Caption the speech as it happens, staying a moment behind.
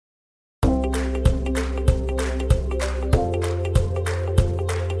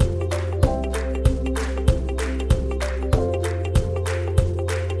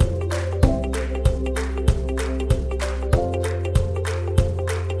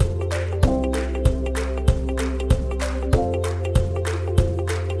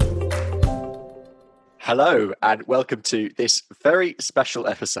Hello and welcome to this very special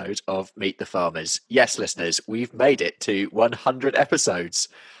episode of Meet the Farmers. Yes, listeners, we've made it to 100 episodes.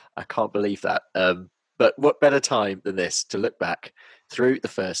 I can't believe that. But what better time than this to look back through the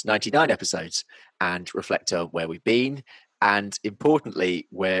first 99 episodes and reflect on where we've been and, importantly,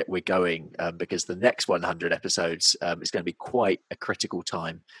 where we're going, because the next 100 episodes is going to be quite a critical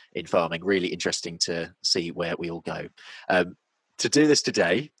time in farming. Really interesting to see where we all go. To do this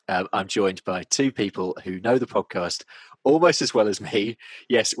today, I'm joined by two people who know the podcast almost as well as me.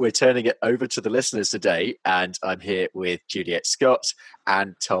 Yes, we're turning it over to the listeners today, and I'm here with Juliet Scott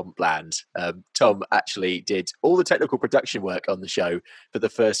and Tom Bland. Tom actually did all the technical production work on the show for the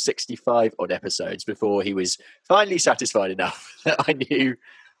first 65 odd episodes before he was finally satisfied enough that I knew,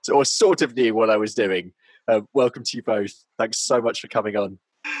 or sort of knew, what I was doing. Welcome to you both. Thanks so much for coming on.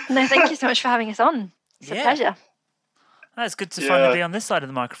 No, thank you so much for having us on. It's a pleasure. It's good to finally be on this side of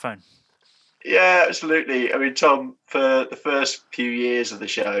the microphone. Yeah, absolutely. I mean, Tom, for the first few years of the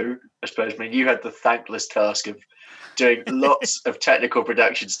show, I suppose, you had the thankless task of doing lots of technical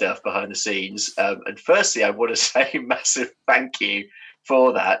production stuff behind the scenes. And firstly, I want to say a massive thank you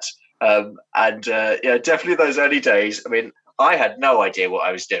for that. Definitely those early days. I mean, I had no idea what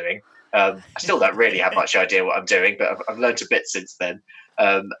I was doing. I still don't really have much idea what I'm doing, but I've learned a bit since then.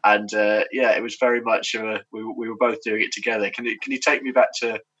 It was very much we were both doing it together. Can you take me back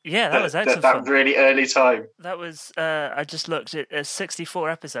to that really early time? That was I just looked at 64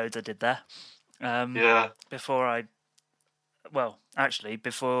 episodes I did there. Before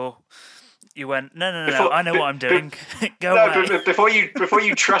you went, no, I know what I'm doing. Before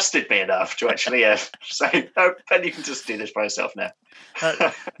you trusted me enough to actually say, no, then you can just do this by yourself now.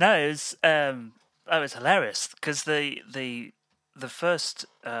 It was hilarious because the first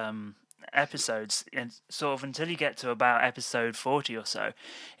episodes, and sort of until you get to about episode 40 or so,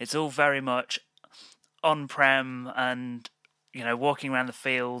 it's all very much on-prem and, walking around the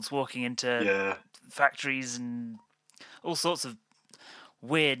fields, walking into factories and all sorts of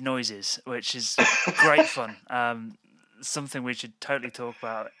weird noises, which is great fun. Something we should totally talk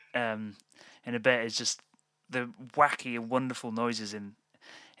about in a bit is just the wacky and wonderful noises in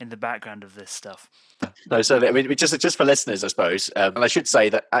the background of this stuff. No, so I mean, just for listeners, I suppose, and I should say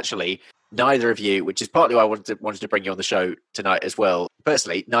that actually neither of you, which is partly why I wanted to bring you on the show tonight as well.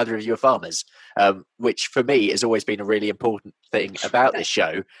 Personally, neither of you are farmers, which for me has always been a really important thing about this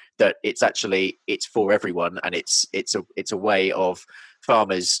show. That it's for everyone, and it's a way of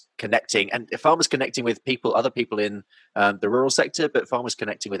farmers connecting with other people in the rural sector, but farmers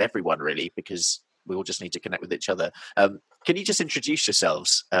connecting with everyone really, because we all just need to connect with each other. Can you just introduce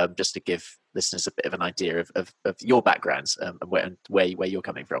yourselves, just to give listeners a bit of an idea of your backgrounds and where you're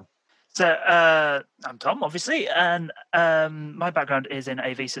coming from? So I'm Tom, obviously, and my background is in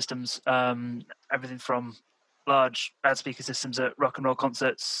AV systems, everything from large loudspeaker systems at rock and roll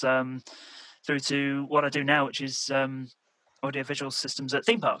concerts through to what I do now, which is audiovisual systems at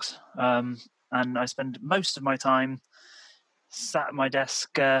theme parks. And I spend most of my time sat at my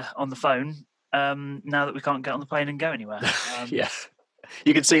desk on the phone, now that we can't get on the plane and go anywhere. Yeah.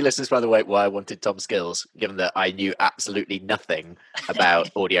 You can see, listeners, by the way, why I wanted Tom's skills, given that I knew absolutely nothing about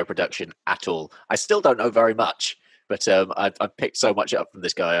audio production at all. I still don't know very much, but I've picked so much up from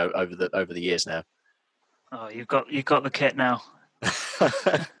this guy over the years now. Oh, you've got the kit now.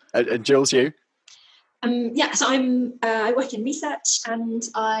 And Jules, you? So I work in research, and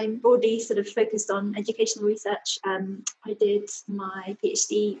I'm broadly sort of focused on educational research. I did my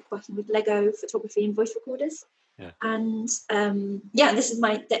PhD working with Lego photography and voice recorders. Yeah. And I'm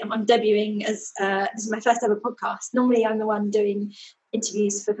debuting as this is my first ever podcast. Normally, I'm the one doing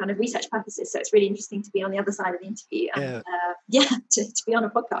interviews for kind of research purposes, so it's really interesting to be on the other side of the interview and to be on a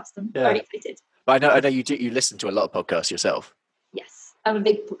podcast. I'm very excited. But I know you do. You listen to a lot of podcasts yourself. Yes, I'm a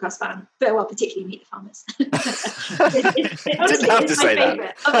big podcast fan, but particularly Meet the Farmers. Didn't have to say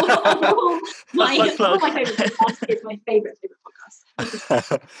that. All my favourite podcasts is my favourite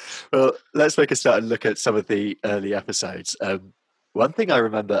podcast. Well, let's make a start and look at some of the early episodes. One thing I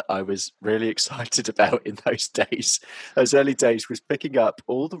remember I was really excited about in those early days, was picking up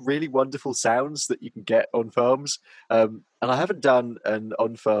all the really wonderful sounds that you can get on farms. And I haven't done an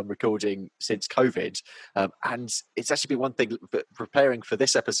on-farm recording since COVID. And it's actually been one thing, preparing for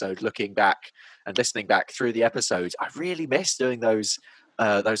this episode, looking back and listening back through the episodes. I really miss doing those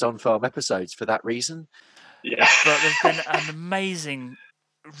on-farm episodes for that reason. Yeah. But there's been an amazing,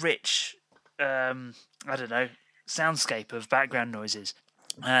 rich, soundscape of background noises.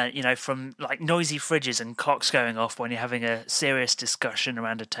 From like noisy fridges and clocks going off when you're having a serious discussion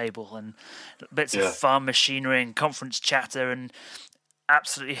around a table, and bits of farm machinery and conference chatter, and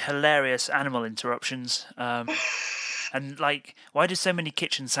absolutely hilarious animal interruptions. And like, why do so many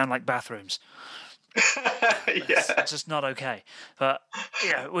kitchens sound like bathrooms? It's just not okay. But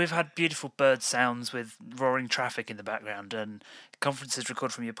yeah, we've had beautiful bird sounds with roaring traffic in the background and conferences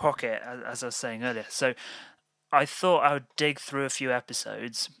recorded from your pocket, as I was saying earlier. So I thought I would dig through a few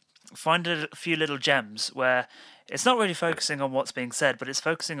episodes, find a few little gems where it's not really focusing on what's being said, but it's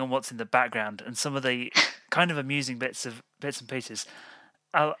focusing on what's in the background and some of the kind of amusing bits and pieces.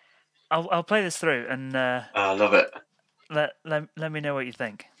 I'll play this through and I love it. Let me know what you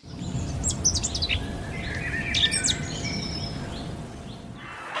think.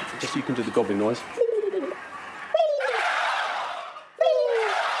 Just so you can do the gobbling noise.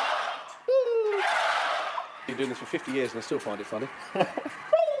 Been doing this for 50 years and I still find it funny.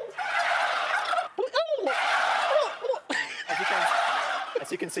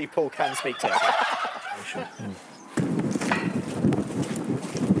 As you can see, Paul can speak Turkish.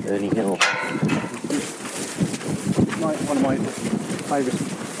 Ernie Hill. One of my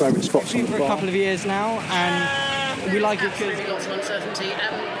favourite spots. We've been for a couple of years now, and we like it because lots of uncertainty.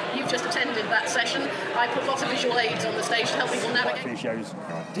 You've just attended that session. I put lots of visual aids on the stage to help people navigate. Shows.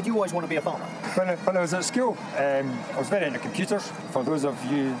 Did you always want to be a farmer? When I was at school, I was very into computers. For those of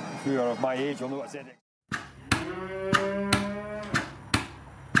you who are of my age, you'll know what ZX.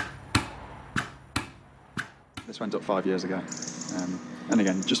 This went up 5 years ago, and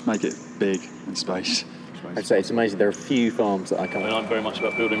again, just make it big in space. I'd say it's amazing. There are a few farms that I come. I'm very much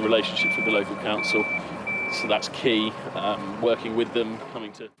about building relationships with the local council, so that's key. Working with them,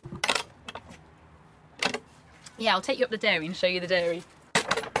 coming to. Yeah, I'll take you up the dairy and show you the dairy.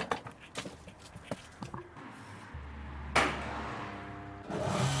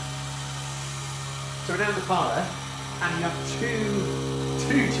 So we're down in the parlour, and you have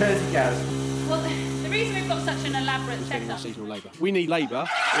two Jersey cows. Well, the reason we've got such an elaborate setup. Seasonal labour. We need labour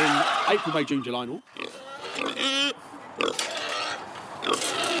in April, May, June, July, and all.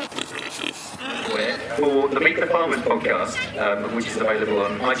 For the Meet the Farmers podcast, which is available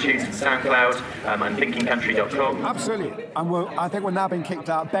on iTunes, SoundCloud, and thinkingcountry.com. Absolutely. And I think we're now being kicked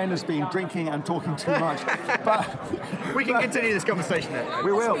out. Ben has been drinking and talking too much. But we can continue this conversation then.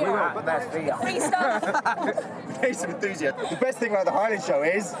 We will. But that's free stuff. There's some enthusiasm. The best thing about the Highland Show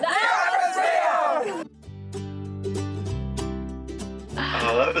is... The atmosphere!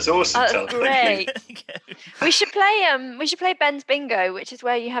 Oh, that was awesome. That's great. We should play Ben's Bingo, which is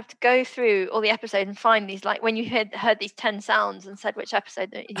where you have to go through all the episodes and find these, like when you heard these 10 sounds and said which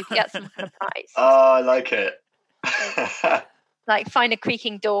episode, you could get some kind of prize. Oh, I like it. Like find a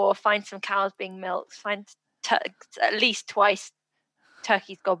creaking door, find some cows being milked, find at least twice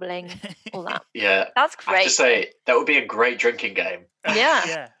turkeys gobbling, all that. Yeah, that's great. I have to say that would be a great drinking game.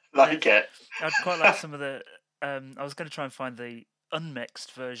 Yeah, like it. I'd quite like some of the. I was going to try and find the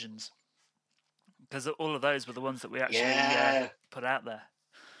unmixed versions, because all of those were the ones that we actually put out there.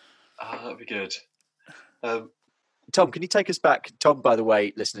 Oh, that'd be good. Tom, can you take us back? Tom, by the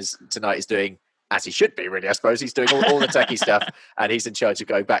way, listeners, tonight is doing, as he should be, really, I suppose. He's doing all the techie stuff, and he's in charge of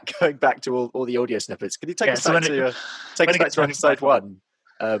going back to all the audio snippets. Can you take us back to episode 1,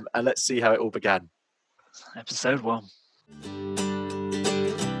 and let's see how it all began. Episode 1.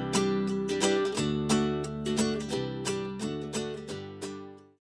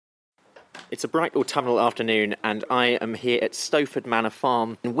 It's a bright autumnal afternoon, and I am here at Stowford Manor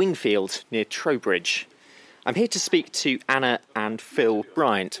Farm in Wingfield, near Trowbridge. I'm here to speak to Anna and Phil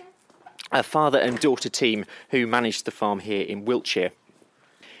Bryant, a father and daughter team who manage the farm here in Wiltshire.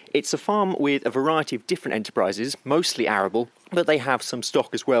 It's a farm with a variety of different enterprises, mostly arable, but they have some stock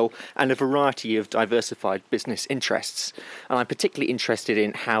as well, and a variety of diversified business interests. And I'm particularly interested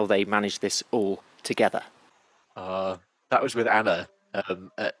in how they manage this all together. That was with Anna.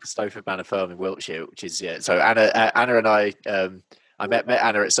 At Stowford Manor Farm in Wiltshire, which is so Anna and I met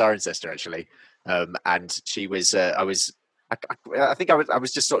Anna at Cirencester actually, and she was I think I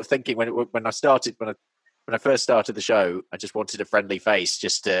was just sort of thinking when I first started the show, I just wanted a friendly face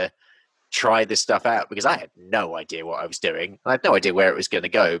just to try this stuff out, because I had no idea what I was doing. I had no idea where it was going to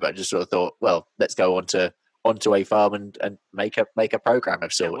go, but I just sort of thought, well, let's go onto a farm and make a program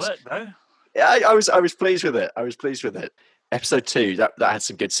of sorts. It worked, though. Yeah, I was pleased with it. Episode 2, that had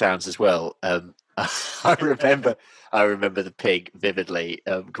some good sounds as well. I remember the pig vividly.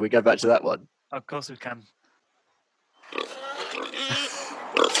 Can we go back to that one? Of course we can.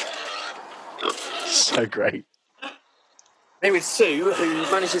 So great. Here with Sue, who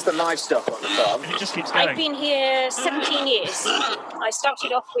manages the livestock on the farm. It just keeps going. I've been here 17 years. I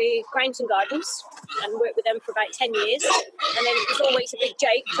started off with Grounds and Gardens and worked with them for about 10 years. And then it was always a big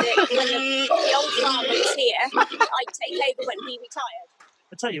joke that when the old farmer was here, I'd take over when he retired.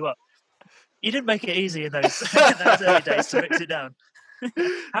 I tell you what, you didn't make it easy in those, early days to mix it down.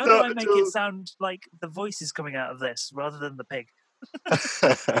 How do I make it sound like the voice is coming out of this rather than the pig?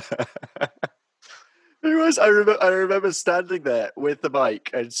 It was. I remember standing there with the mic,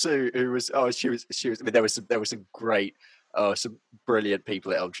 and Sue, who was, she was. I mean, there was some great, some brilliant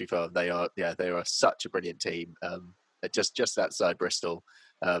people at Elm Tree Farm. They are such a brilliant team. Just outside Bristol.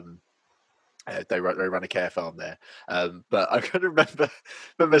 They run a care farm there. But I can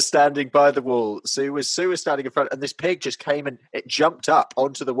remember standing by the wall. Sue was standing in front, and this pig just came and it jumped up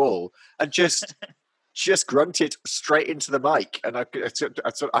onto the wall and just grunted straight into the mic. And I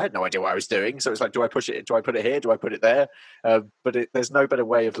had no idea what I was doing. So it was like, do I push it? Do I put it here? Do I put it there? But there's no better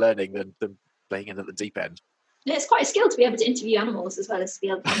way of learning than playing in at the deep end. Yeah, it's quite a skill to be able to interview animals as well as to be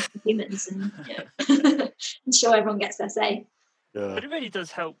able to interview humans and and show everyone gets their say. Yeah. But it really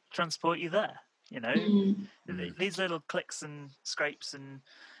does help transport you there, These little clicks and scrapes, and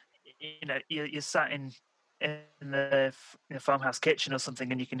you're sat in the farmhouse kitchen or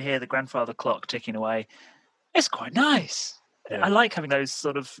something, and you can hear the grandfather clock ticking away. It's quite nice. Yeah. I like having those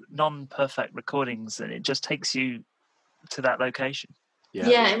sort of non-perfect recordings, and it just takes you to that location.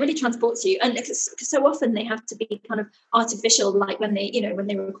 Yeah, it really transports you, and so often they have to be kind of artificial, like when they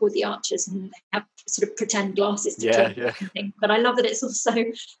record the archers and they have sort of pretend glasses to everything. But I love that it's also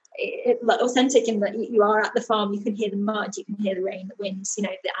authentic in that you are at the farm, you can hear the mud, you can hear the rain, the winds, the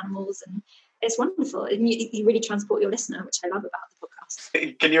animals, and it's wonderful. And you really transport your listener, which I love about the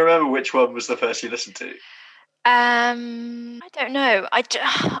podcast. Can you remember which one was the first you listened to? I don't know. I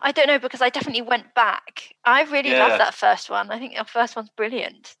don't know, because I definitely went back. I really love that first one. I think our first one's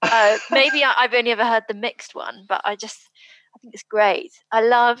brilliant. Maybe I've only ever heard the mixed one, but I think it's great. I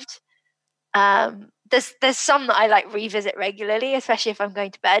loved. There's some that I like revisit regularly, especially if I'm going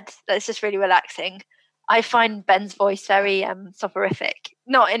to bed. That's just really relaxing. I find Ben's voice very soporific.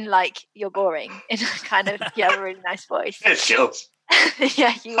 Not in like you're boring, in a kind of you have a really nice voice. It's chills.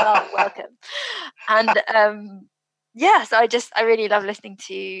 Yeah, you are welcome. And so I really love listening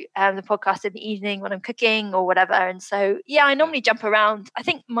to the podcast in the evening when I'm cooking or whatever. And so I normally jump around. I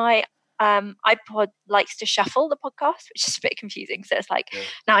think my iPod likes to shuffle the podcast, which is a bit confusing. So it's like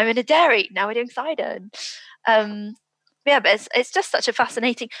now I'm in a dairy, now we're doing cider. And, but it's just such a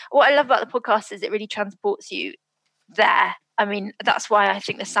fascinating. What I love about the podcast is it really transports you there. I mean, that's why I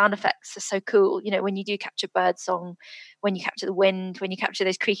think the sound effects are so cool. When you do capture bird song, when you capture the wind, when you capture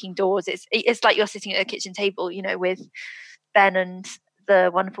those creaking doors, it's like you're sitting at a kitchen table, with Ben and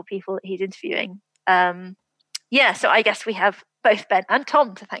the wonderful people that he's interviewing. So I guess we have both Ben and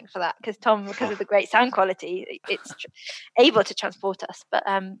Tom to thank for that, because of the great sound quality, it's able to transport us. But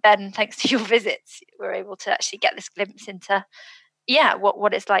Ben, thanks to your visits, we're able to actually get this glimpse into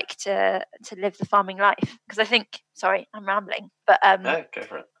what it's like to live the farming life. Because I think, sorry, I'm rambling, but no, go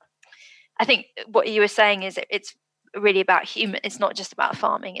for it. I think what you were saying is it's really about human. It's not just about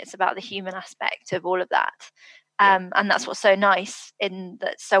farming; it's about the human aspect of all of that. And that's what's so nice in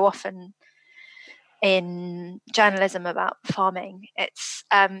that. So often in journalism about farming, it's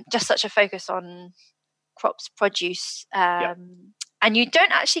just such a focus on crops, produce, and you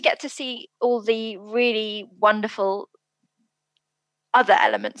don't actually get to see all the really wonderful other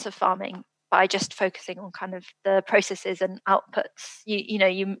elements of farming by just focusing on kind of the processes and outputs.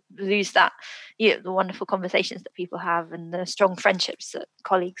 You lose that, the wonderful conversations that people have and the strong friendships that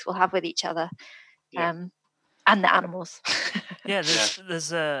colleagues will have with each other, and the animals.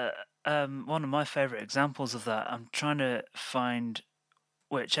 There's one of my favorite examples of that. I'm trying to find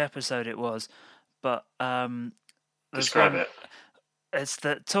which episode it was, but describe it. It's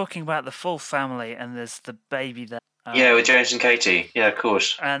talking about the full family, and there's the baby there. With James and Katie. Yeah, of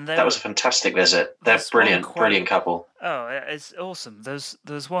course. And that was a fantastic visit. They're brilliant couple. Oh, it's awesome.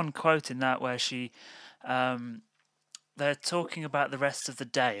 There's one quote in that where she, they're talking about the rest of the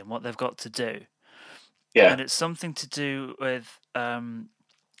day and what they've got to do. Yeah. And it's something to do with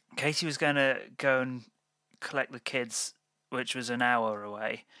Katie was going to go and collect the kids, which was an hour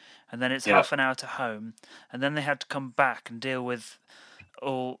away, and then it's half an hour to home, and then they had to come back and deal with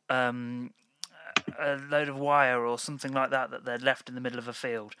all a load of wire or something like that they'd left in the middle of a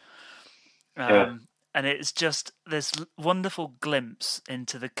field. And it's just this wonderful glimpse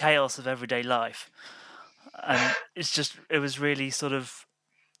into the chaos of everyday life. And it was really sort of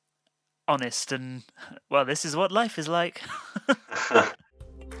honest and, well, this is what life is like.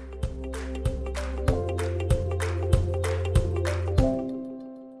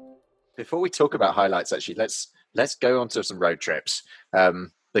 Before we talk about highlights, actually, let's go on to some road trips.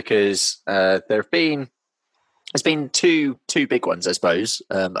 Because there's been two big ones, I suppose.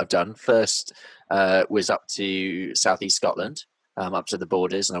 I've done. First was up to southeast Scotland, up to the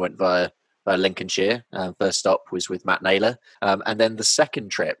borders, and I went via Lincolnshire. First stop was with Matt Naylor, and then the second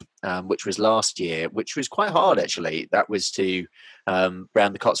trip, which was last year, which was quite hard actually. That was to round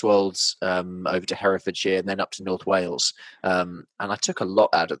the Cotswolds, over to Herefordshire, and then up to North Wales. And I took a lot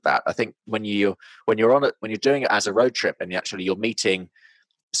out of that. I think when you're doing it as a road trip, and you're meeting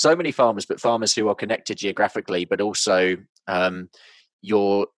so many farmers, but farmers who are connected geographically, but also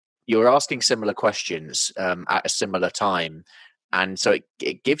you're asking similar questions at a similar time, and so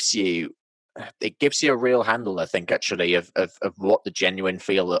it gives you a real handle, I think, actually, of what the genuine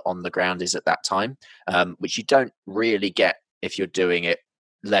feel on the ground is at that time, which you don't really get if you're doing it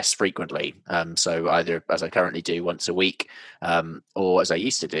less frequently. So either as I currently do once a week, or as I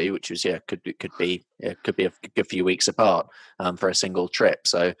used to do, which was could be a good few weeks apart for a single trip.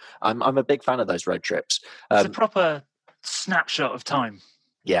 So I'm a big fan of those road trips. It's a proper snapshot of time.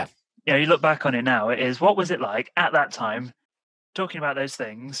 Yeah. You look back on it now. It is, what was it like at that time? Talking about those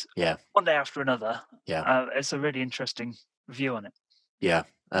things, one day after another. It's a really interesting view on it.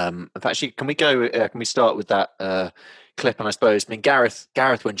 Actually, can we start with that clip? And I suppose, Gareth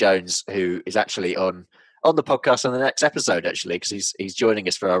Wyn-Jones, who is actually on the podcast on the next episode, actually, because he's joining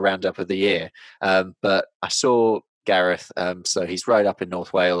us for our roundup of the year. But I saw Gareth, so he's right up in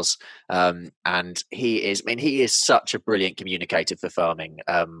North Wales, and he is such a brilliant communicator for farming,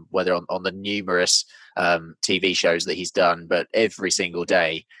 whether on the numerous TV shows that he's done, but every single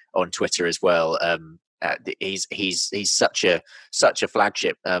day on Twitter as well. He's such a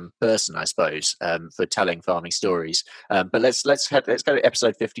flagship person, I suppose, for telling farming stories. But let's go to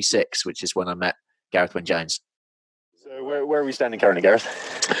episode 56, which is when I met Gareth Wyn-Jones. So where are we standing currently, Gareth?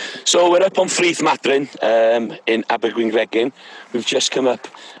 So we're up on Frith Madryn in Abergwyngregyn. We've just come up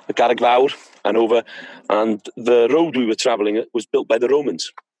the Garreg Fawr and over, and the road we were travelling was built by the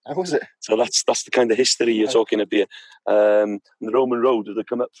Romans. How was it? So that's the kind of history you're talking about here. The Roman road would have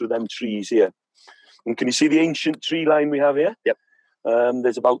come up through them trees here. And can you see the ancient tree line we have here? Yep.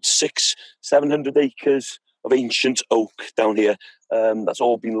 There's about 600-700 acres of ancient oak down here. That's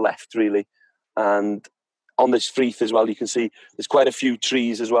all been left, really. And on this Frith as well, you can see there's quite a few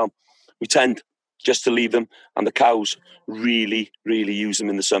trees as well. We tend just to leave them, and the cows really, really use them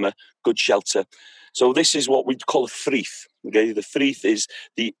in the summer. Good shelter. So this is what we call a Frith. Okay, the Frith is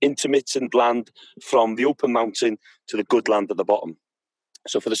the intermittent land from the open mountain to the good land at the bottom.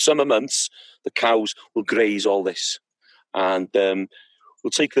 So for the summer months, the cows will graze all this, and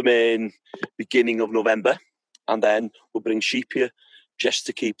we'll take them in beginning of November, and then we'll bring sheep here just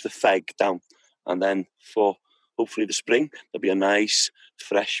to keep the feg down. And then for hopefully the spring, there'll be a nice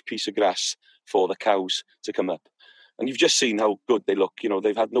fresh piece of grass for the cows to come up. And you've just seen how good they look.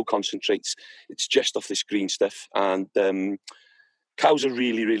 They've had no concentrates. It's just off this green stuff. And cows are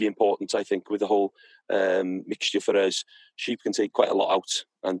really, really important, I think, with the whole mixture for us. Sheep can take quite a lot out,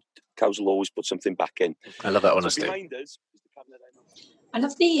 and cows will always put something back in. I love that honesty. So behind us is the cabinet. I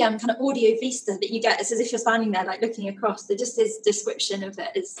love the kind of audio vista that you get. It's as if you're standing there, like looking across. Just his description of it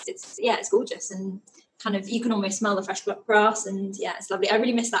it's gorgeous, and kind of you can almost smell the fresh grass, and it's lovely. I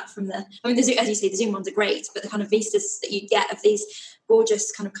really miss that from the Zoom, as you say, the Zoom ones are great, but the kind of vistas that you get of these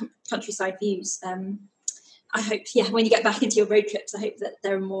gorgeous kind of countryside views. I hope, when you get back into your road trips, I hope that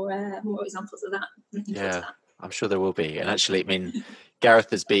there are more examples of that. I'm sure there will be. And actually,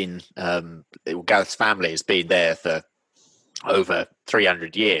 Gareth's family has been there for over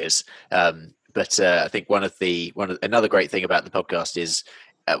 300 years. But I think another great thing about the podcast is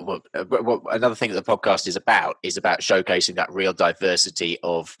another thing that the podcast is about showcasing that real diversity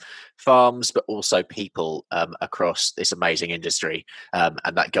of farms, but also people across this amazing industry. And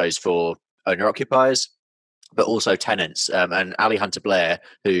that goes for owner occupiers, but also tenants. And Ali Hunter-Blair,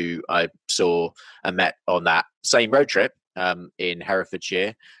 who I saw and met on that same road trip in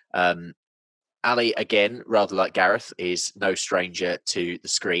Herefordshire. Ali, again, rather like Gareth, is no stranger to the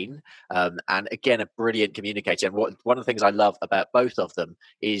screen. And again, a brilliant communicator. And one of the things I love about both of them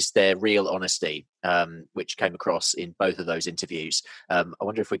is their real honesty, which came across in both of those interviews. I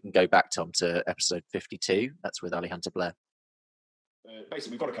wonder if we can go back, Tom, to episode 52. That's with Ali Hunter-Blair.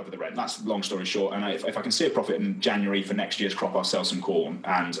 Basically, we've got to cover the rent. That's long story short. And if I can see a profit in January for next year's crop, I'll sell some corn.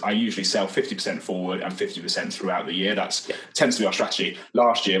 And I usually sell 50% forward and 50% throughout the year. That tends to be our strategy.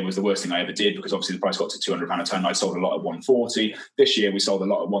 Last year was the worst thing I ever did because obviously the price got to £200 a tonne. I sold a lot at 140. This year we sold a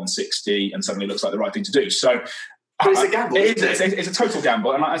lot at 160, and suddenly it looks like the right thing to do. So it's a gamble. It's a total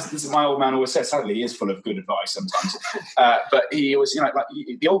gamble, and as my old man always says, sadly, he is full of good advice sometimes. But he always, like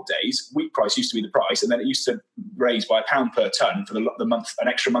the old days, wheat price used to be the price, and then it used to raise by £1 per tonne for the month, an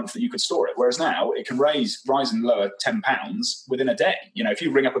extra month that you could store it. Whereas now it can rise and lower £10 within a day. If you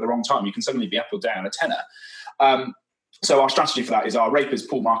ring up at the wrong time, you can suddenly be up or down a tenner. So our strategy for that is our rape is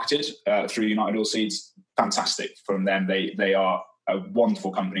pull marketed through United Oilseeds. Fantastic from them. They are a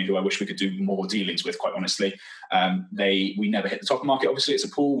wonderful company who I wish we could do more dealings with, quite honestly. We never hit the top of the market. Obviously, it's a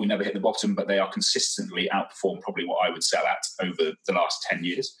pool. We never hit the bottom, but they are consistently outperformed probably what I would sell at over the last 10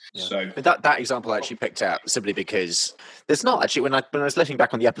 years. Yeah. So but that example I actually picked out simply because there's not actually, when I was looking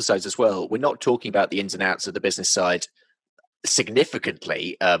back on the episodes as well, we're not talking about the ins and outs of the business side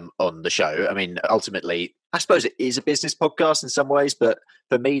significantly on the show. I mean, ultimately, I suppose it is a business podcast in some ways, but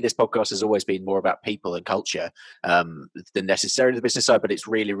for me, this podcast has always been more about people and culture than necessarily the business side. But it's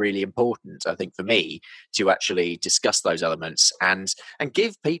really, really important, I think, for me to actually discuss those elements and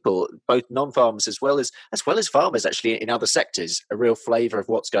give people, both non-farmers as well as farmers, actually in other sectors, a real flavour of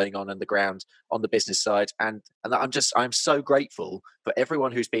what's going on the ground on the business side. And I'm so grateful for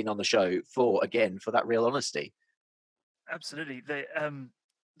everyone who's been on the show for that real honesty. Absolutely.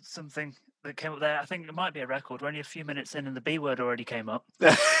 Something that came up there, I think it might be a record. We're only a few minutes in and the B word already came up.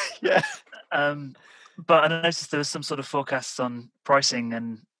 Yeah. But I noticed there was some sort of forecasts on pricing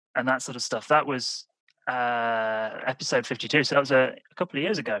and that sort of stuff. That was episode 52. So that was a couple of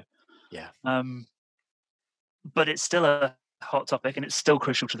years ago. Yeah. But it's still a hot topic and it's still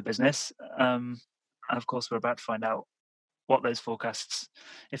crucial to the business. And of course, we're about to find out what those forecasts,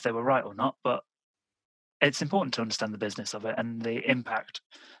 if they were right or not. But it's important to understand the business of it and the impact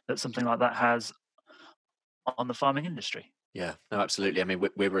that something like that has on the farming industry. Yeah, no, absolutely. I mean,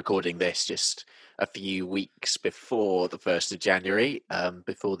 we're recording this just a few weeks before the 1st of January,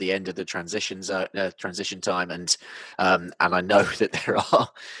 before the end of the transition time, and I know that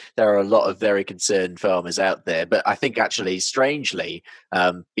there are a lot of very concerned farmers out there. But I think actually, strangely,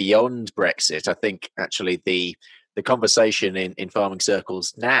 beyond Brexit, I think actually the conversation in farming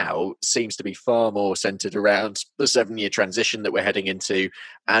circles now seems to be far more centred around the 7-year transition that we're heading into,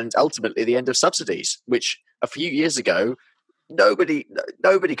 and ultimately the end of subsidies, which a few years ago nobody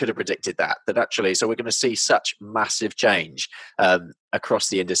could have predicted that actually. So we're going to see such massive change across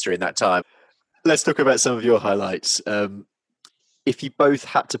the industry in that time. Let's talk about some of your highlights. If you both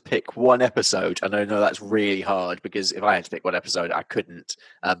had to pick one episode, I know that's really hard because if I had to pick one episode, I couldn't.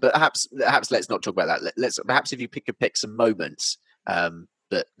 But perhaps let's not talk about that. Perhaps if you could pick some moments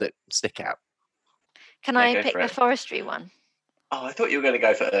that stick out. Can I pick the forestry one? Oh, I thought you were going to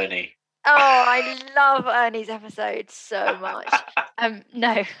go for Ernie. Oh, I love Ernie's episode so much.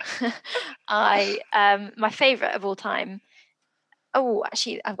 No, my favourite of all time. Oh,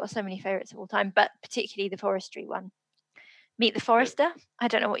 actually, I've got so many favourites of all time, but particularly the forestry one. Meet the Forester. I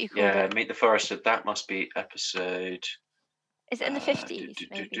don't know what you call it. Yeah, Meet the Forester. That must be episode. Is it in the 50s?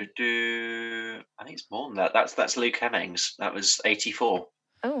 I think it's more than that. That's Luke Hemmings. That was 84.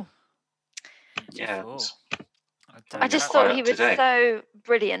 Oh. Yeah. I just thought he was so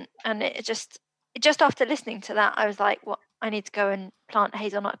brilliant, and it just after listening to that, I was like, "What? I need to go and plant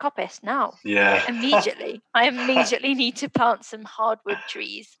hazelnut coppice now." Yeah. Immediately, I immediately need to plant some hardwood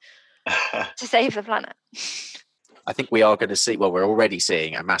trees to save the planet. I think we are going to see, well, we're already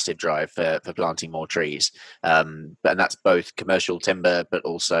seeing a massive drive for planting more trees. And that's both commercial timber, but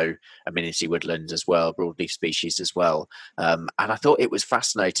also amenity woodland as well, broadleaf species as well. And I thought it was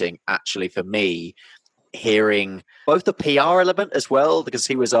fascinating, actually, for me, hearing both the PR element as well, because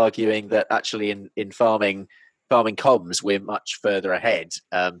he was arguing that actually in farming comms, we're much further ahead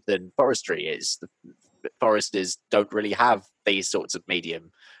than forestry is. Foresters don't really have these sorts of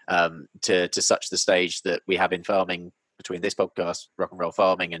medium to such the stage that we have in farming between this podcast, Rock and Roll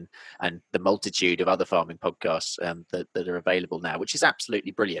Farming, and the multitude of other farming podcasts that are available now, which is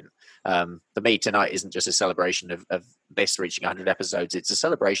absolutely brilliant. For me, tonight isn't just a celebration of this reaching 100 episodes. It's a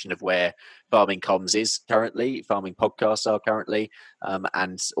celebration of where farming comms is currently, farming podcasts are currently,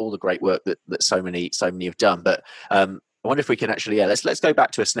 and all the great work that so many have done. But I wonder if we can actually, let's go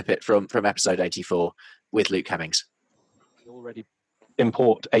back to a snippet from episode 84 with Luke Hemmings. We already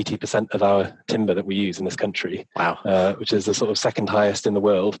import 80% of our timber that we use in this country. Wow. Which is the sort of second highest in the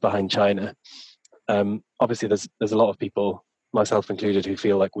world behind China. Obviously, there's a lot of people, myself included, who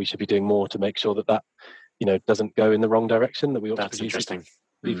feel like we should be doing more to make sure that doesn't go in the wrong direction, that we ought to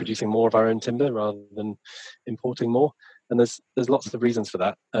be producing more of our own timber rather than importing more. And there's lots of reasons for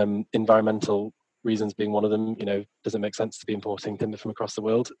that. Environmental reasons being one of them. Does it make sense to be importing timber from across the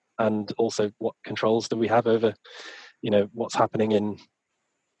world? And also, what controls do we have over what's happening in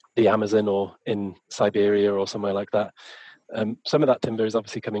the Amazon or in Siberia or somewhere like that? Some of that timber is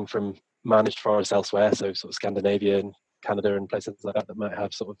obviously coming from managed forests elsewhere, so sort of Scandinavia and Canada and places like that might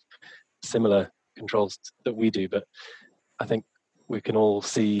have sort of similar controls that we do. But I think we can all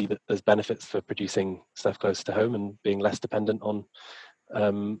see that there's benefits for producing stuff closer to home and being less dependent on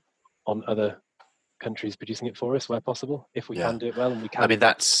other countries producing it for us where possible, if we can do it well, and we can. I mean,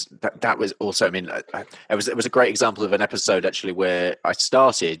 that was also. I mean, it was a great example of an episode actually where I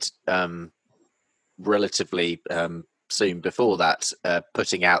started relatively soon before that,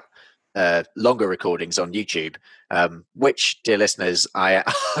 putting out longer recordings on YouTube, which, dear listeners, I'm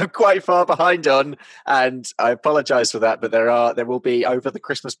quite far behind on, and I apologise for that. But there will be, over the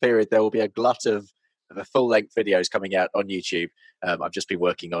Christmas period, there will be a glut of full-length videos coming out on YouTube. I've just been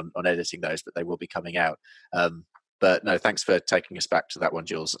working on editing those, but they will be coming out. But no, thanks for taking us back to that one,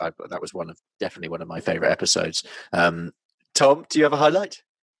 Jules. That was definitely one of my favourite episodes. Tom, do you have a highlight?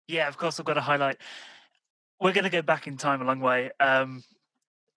 Yeah, of course I've got a highlight. We're going to go back in time a long way. And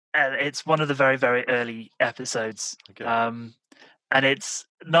it's one of the very, very early episodes. Okay. And it's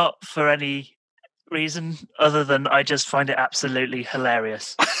not for any reason other than I just find it absolutely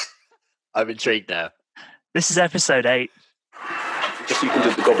hilarious. I'm intrigued now. This is episode 8. Just so you can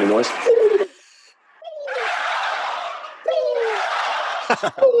do the goblin noise.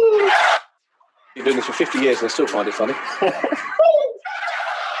 You're doing this for 50 years and I still find it funny.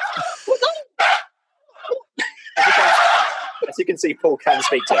 As you can see, Paul can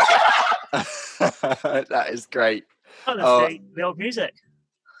speak to it. That is great. Oh, that's the old music.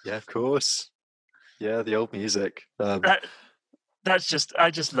 Yeah, of course. Yeah, the old music. That's just,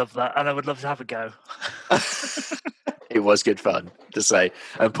 I just love that, and I would love to have a go. It was good fun to say.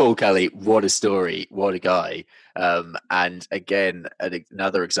 And Paul Kelly, what a story, what a guy. And again,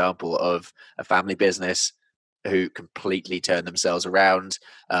 another example of a family business who completely turned themselves around,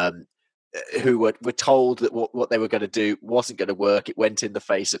 who were told that what they were going to do wasn't going to work. It went in the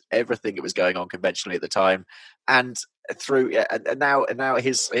face of everything that was going on conventionally at the time. And now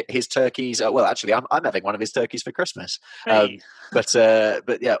his turkeys. Well, actually, I'm having one of his turkeys for Christmas. Hey. But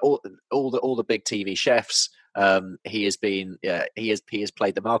yeah, all the big TV chefs. He has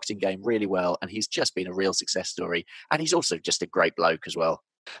played the marketing game really well, and he's just been a real success story. And he's also just a great bloke as well.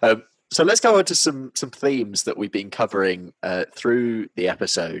 So let's go on to some themes that we've been covering through the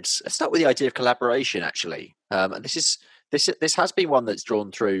episodes. Let's start with the idea of collaboration, actually. And this has been one that's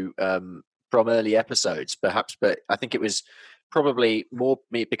drawn through from early episodes, perhaps, but I think it was probably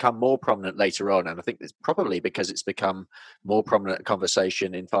become more prominent later on, and I think it's probably because it's become more prominent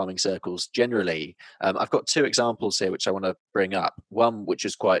conversation in farming circles generally. I've got 2 examples here which I want to bring up. One which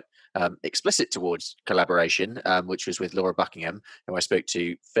is quite explicit towards collaboration, which was with Laura Buckingham, who I spoke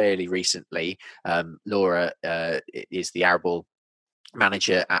to fairly recently. Laura is the arable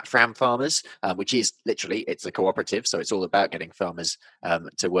manager at Fram Farmers, which is literally, it's a cooperative, so it's all about getting farmers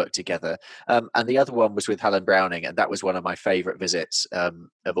to work together. And the other one was with Helen Browning, and that was one of my favourite visits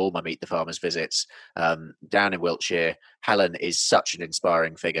of all my Meet the Farmers visits down in Wiltshire. Helen is such an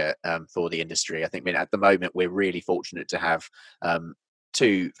inspiring figure for the industry. I think at the moment we're really fortunate to have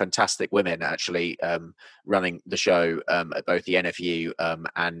 2 fantastic women actually running the show at both the NFU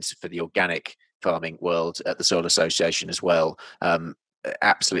and for the organic farming world at the Soil Association as well.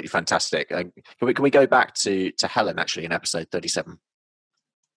 Absolutely fantastic. Can we go back to Helen actually in episode 37?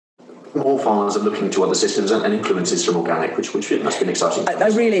 More farmers are looking to other systems and influences from organic, which must have been exciting.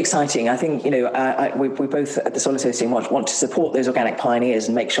 Really exciting. I think, we both at the Soil Association want to support those organic pioneers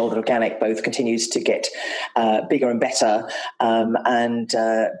and make sure that organic both continues to get bigger and better.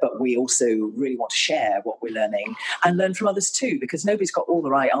 But we also really want to share what we're learning and learn from others too, because nobody's got all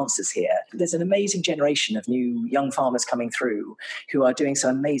the right answers here. There's an amazing generation of new young farmers coming through who are doing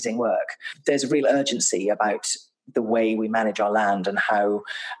some amazing work. There's a real urgency about the way we manage our land and how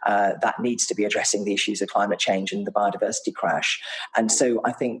that needs to be addressing the issues of climate change and the biodiversity crash. And so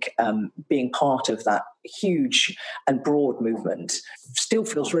I think being part of that huge and broad movement still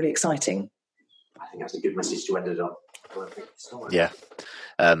feels really exciting. I think that's a good message to end it on. Yeah.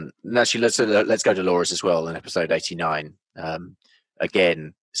 Actually, let's go to Laura's as well in episode 89.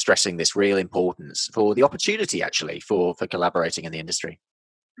 Again, stressing this real importance for the opportunity actually for collaborating in the industry.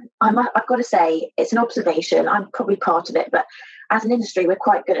 I've got to say, it's an observation. I'm probably part of it, but as an industry, we're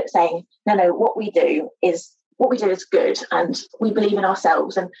quite good at saying, no, what we do is good, and we believe in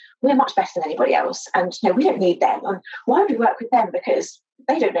ourselves, and we're much better than anybody else. And we don't need them. And why would we work with them? Because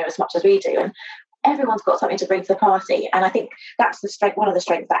they don't know as much as we do, and everyone's got something to bring to the party. And I think that's the strength. One of the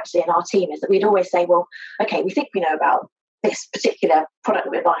strengths actually in our team is that we'd always say, well, okay, we think we know about this particular product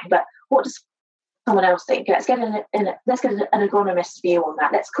that we're buying, but what does someone else think? Let's get an agronomist's view on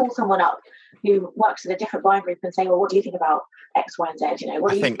that. Let's call someone up who works in a different buying group and say, well, what do you think about X, Y, and Z?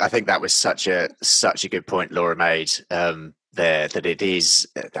 I think that was such a good point Laura made there, that it is,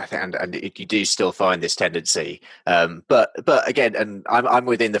 and you do still find this tendency. But again, and I'm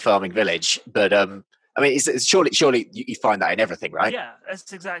within the farming village, but I mean, surely you find that in everything, right? Yeah,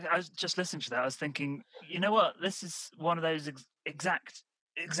 that's exactly. I was just listening to that. I was thinking, you know what? This is one of those exact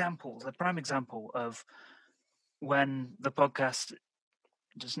examples, a prime example of when the podcast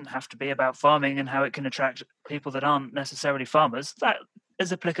doesn't have to be about farming and how it can attract people that aren't necessarily farmers. That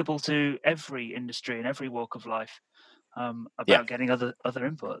is applicable to every industry and every walk of life, about getting other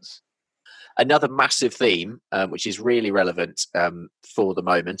inputs. Another massive theme, which is really relevant for the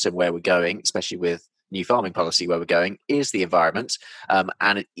moment and where we're going, especially with new farming policy, where we're going, is the environment.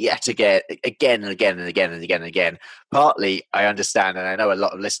 And yet again, partly I understand, and I know a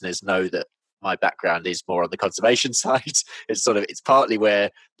lot of listeners know that my background is more on the conservation side. It's partly where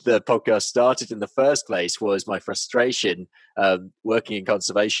the podcast started in the first place, was my frustration working in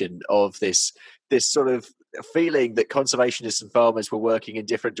conservation of this sort of feeling that conservationists and farmers were working in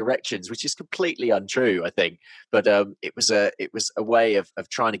different directions, which is completely untrue, I think. But it was a way of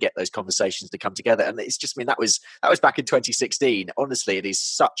trying to get those conversations to come together. And it's just, I mean, that was back in 2016. Honestly, it is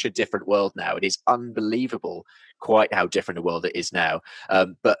such a different world now. It is unbelievable quite how different a world it is now.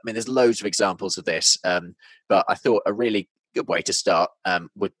 But I mean, there's loads of examples of this. But I thought a really good way to start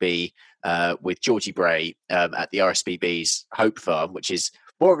would be with Georgie Bray at the RSPB's Hope Farm, which is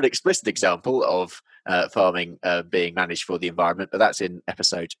more of an explicit example of farming being managed for the environment, but that's in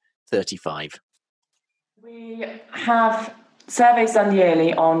episode 35. We have surveys done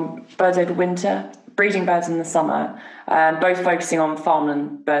yearly on birds over winter, breeding birds in the summer, both focusing on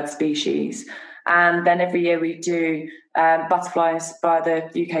farmland bird species. And then every year we do butterflies by the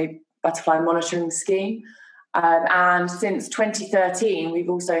UK Butterfly Monitoring Scheme. And since 2013, we've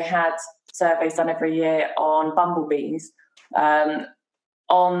also had surveys done every year on bumblebees.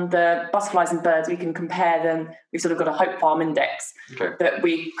 On the butterflies and birds, we can compare them. We've sort of got a Hope Farm index that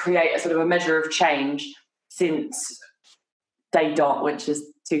we create a sort of a measure of change since day dot, which is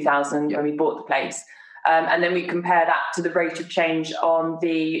 2000 when we bought the place. And then we compare that to the rate of change on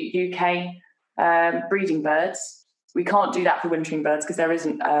the UK breeding birds. We can't do that for wintering birds because there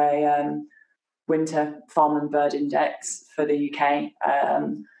isn't a winter farmland bird index for the UK.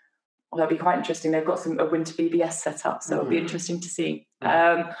 Well, that'll be quite interesting. They've got a winter BBS set up, so it'll be interesting to see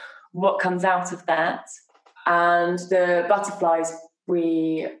what comes out of that. And the butterflies,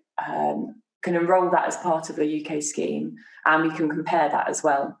 we can enrol that as part of the UK scheme, and we can compare that as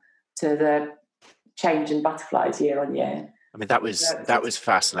well to the change in butterflies year on year. I mean, that was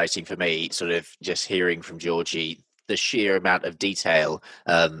fascinating for me, sort of just hearing from Georgie the sheer amount of detail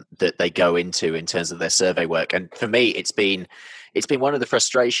that they go into in terms of their survey work. And for me, it's been one of the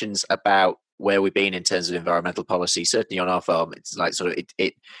frustrations about where we've been in terms of environmental policy, certainly on our farm. It's like sort of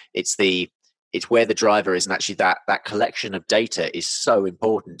it's where the driver is, and actually that collection of data is so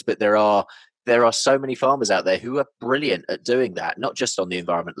important. But there are so many farmers out there who are brilliant at doing that, not just on the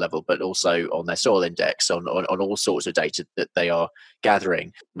environment level, but also on their soil index, on all sorts of data that they are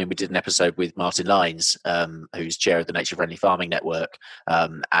gathering. I mean, we did an episode with Martin Lines, who's chair of the Nature Friendly Farming Network,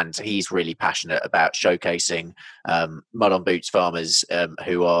 and he's really passionate about showcasing mud on boots farmers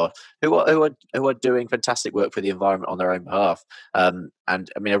who are doing fantastic work for the environment on their own behalf. And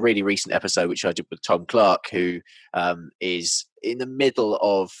I mean, a really recent episode which I did with Tom Clark, who is in the middle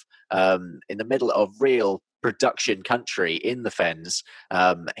of real production country in the Fens.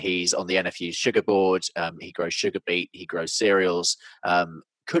 He's on the NFU's sugar board. He grows sugar beet. He grows cereals.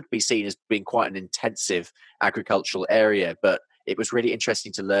 Could be seen as being quite an intensive agricultural area, but it was really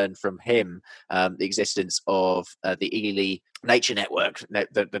interesting to learn from him the existence of the Ely Nature Network,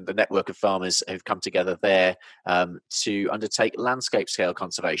 the network of farmers who've come together there to undertake landscape scale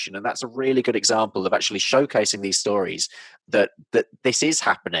conservation. And that's a really good example of actually showcasing these stories that this is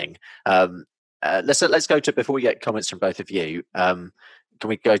happening. Let's go to, before we get comments from both of you, can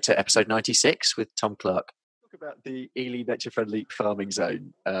we go to episode 96 with Tom Clark? Talk about the Ely Nature Friendly Farming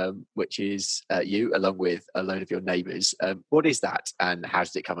Zone, which is you along with a load of your neighbours. What is that, and how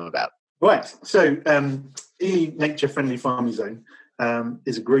did it come about? Right, so Ely Nature Friendly Farming Zone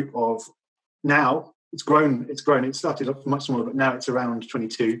is a group of, now it's grown. It started off much smaller, but now it's around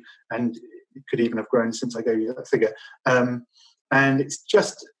 22, and it could even have grown since I gave you that figure. And it's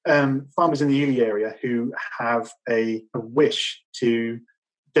just farmers in the Ely area who have a wish to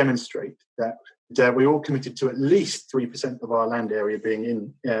demonstrate that we're all committed to at least 3% of our land area being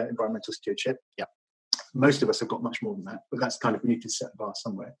in environmental stewardship. Yeah. Most of us have got much more than that, but that's kind of, we need to set a bar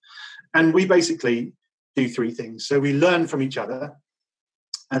somewhere. And we basically do three things. So we learn from each other.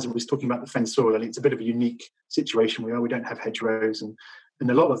 As I was talking about the Fen soil, it's a bit of a unique situation. We don't have hedgerows, and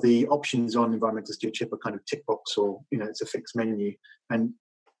a lot of the options on environmental stewardship are kind of tick box, or it's a fixed menu. And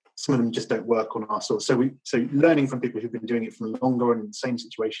some of them just don't work on our source. So learning from people who've been doing it for longer and in the same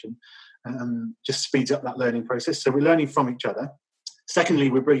situation just speeds up that learning process. So we're learning from each other. Secondly,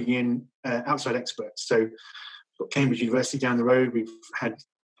 we're bringing in outside experts. So we've got Cambridge University down the road. We've had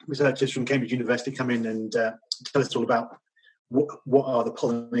researchers from Cambridge University come in and tell us all about what are the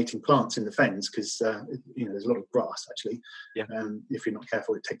pollinating plants in the fens, because there's a lot of grass actually. Yeah. If you're not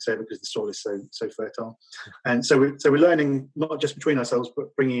careful, it takes over because the soil is so fertile. And so we're learning not just between ourselves,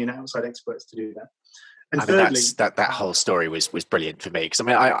 but bringing in outside experts to do that. And thirdly, that whole story was brilliant for me, because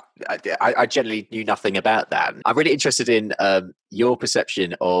I generally knew nothing about that. I'm really interested in your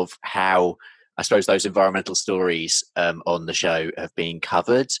perception of how, I suppose, those environmental stories on the show have been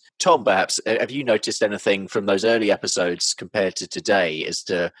covered. Tom, perhaps, have you noticed anything from those early episodes compared to today as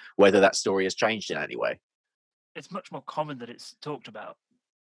to whether that story has changed in any way? It's much more common that it's talked about,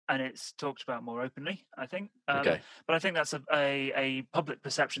 and it's talked about more openly, I think. Okay. But I think that's a public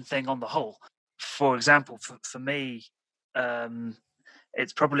perception thing on the whole. For example, for me,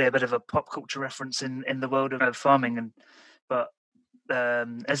 it's probably a bit of a pop culture reference in the world of farming, but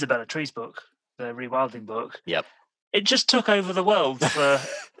Isabella Tree's book, the rewilding book, yep, it just took over the world for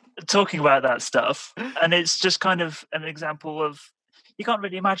talking about that stuff. And it's just kind of an example of, you can't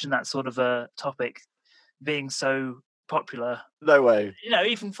really imagine that sort of a topic being so popular. No way.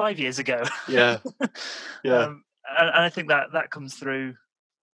 Even 5 years ago. Yeah. Yeah. And I think that comes through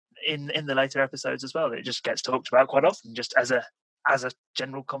in the later episodes as well. It just gets talked about quite often, just as a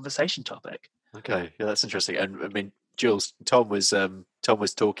general conversation topic. Okay, yeah, that's interesting. And I mean, Jules, Tom was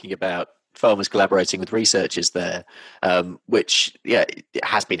talking about farmers collaborating with researchers there, which it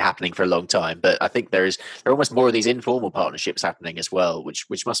has been happening for a long time. But I think there are almost more of these informal partnerships happening as well, which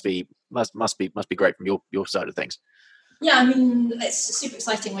must be great from your side of things. Yeah, I mean, it's super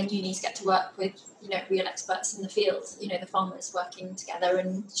exciting when unis get to work with, real experts in the field, the farmers working together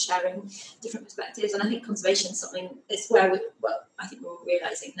and sharing different perspectives. And I think conservation is something, it's where I think we're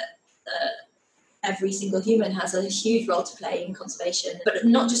realising that every single human has a huge role to play in conservation, but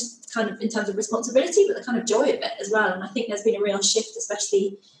not just kind of in terms of responsibility, but the kind of joy of it as well. And I think there's been a real shift,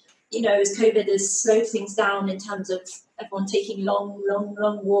 especially, as COVID has slowed things down in terms of everyone taking long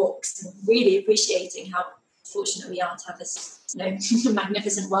walks and really appreciating how fortunate we are to have this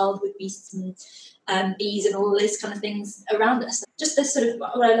magnificent world with beasts and bees and all these kind of things around us. Just this sort of,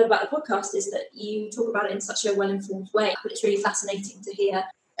 what I love about the podcast is that you talk about it in such a well-informed way, but it's really fascinating to hear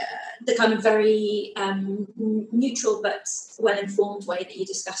the kind of very neutral but well-informed way that you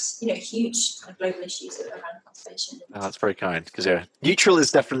discuss, huge kind of global issues around conservation. Oh, that's very kind, because neutral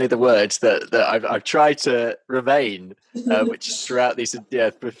is definitely the word that I've tried to remain, which throughout these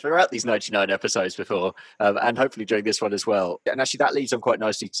 99 episodes before, and hopefully during this one as well. And actually, that leads on quite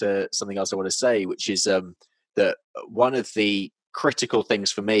nicely to something else I want to say, which is that one of the critical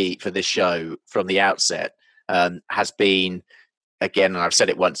things for me for this show from the outset has been, again, and I've said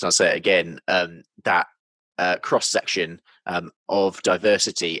it once and I'll say it again, that cross-section of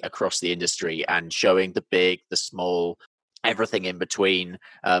diversity across the industry, and showing the big, the small, everything in between,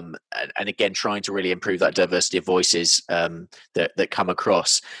 and again, trying to really improve that diversity of voices that come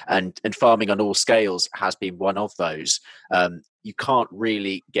across. And farming on all scales has been one of those. You can't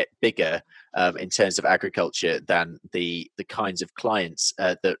really get bigger in terms of agriculture than the kinds of clients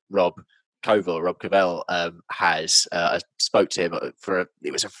that Rob Covell has. I spoke to him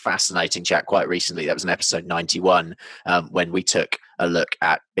it was a fascinating chat quite recently. That was in episode 91 when we took a look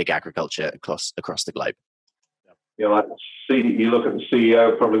at big agriculture across the globe. You look at the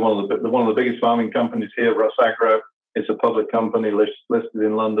CEO, probably one of the biggest farming companies here, Ross Agro. It's a public company listed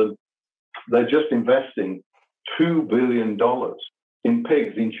in London. They're just investing $2 billion in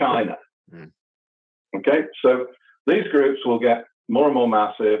pigs in China. Okay, so these groups will get more and more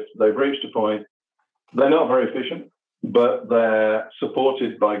massive. They've reached a point. They're not very efficient, but they're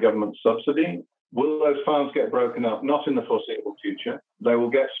supported by government subsidy. Will those farms get broken up? Not in the foreseeable future. They will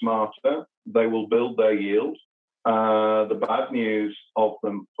get smarter. They will build their yield. The bad news of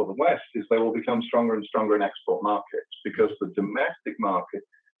them for the West is they will become stronger and stronger in export markets, because the domestic market,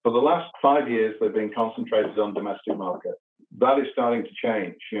 for the last 5 years, they've been concentrated on domestic market. That is starting to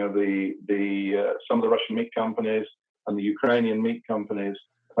change. Some of the Russian meat companies and the Ukrainian meat companies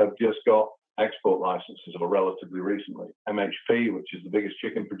have just got export licenses, or relatively recently. MHP, which is the biggest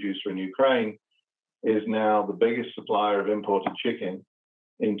chicken producer in Ukraine, is now the biggest supplier of imported chicken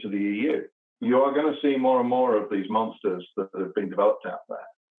into the EU. You are going to see more and more of these monsters that have been developed out there.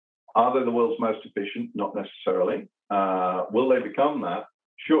 Are they the world's most efficient? Not necessarily. Will they become that?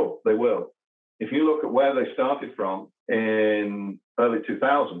 Sure, they will. If you look at where they started from in early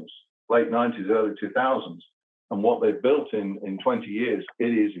 2000s, late 90s, early 2000s, and what they've built in 20 years, it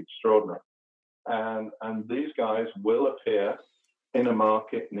is extraordinary. And these guys will appear in a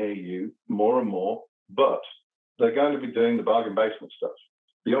market near you more and more, but they're going to be doing the bargain basement stuff.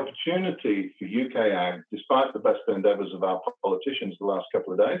 The opportunity for UK ag, despite the best endeavours of our politicians the last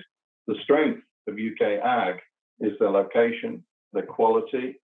couple of days, the strength of UK ag is their location, their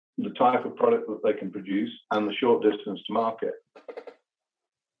quality, the type of product that they can produce, and the short distance to market.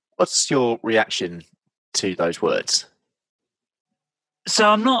 What's your reaction to those words? So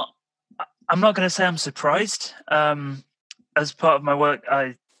I'm not going to say I'm surprised. As part of my work,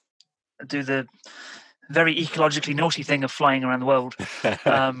 I do the very ecologically naughty thing of flying around the world.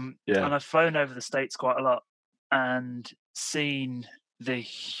 And I've flown over the States quite a lot and seen the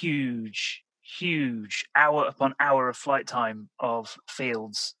huge hour upon hour of flight time of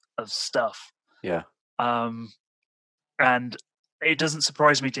fields of stuff. Yeah. And it doesn't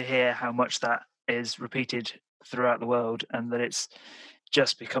surprise me to hear how much that is repeated throughout the world and that it's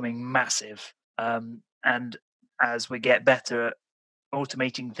just becoming massive. And as we get better at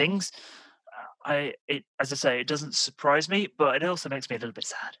automating things, as I say, it doesn't surprise me, but it also makes me a little bit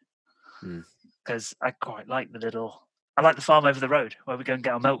sad because I quite like I like the farm over the road where we go and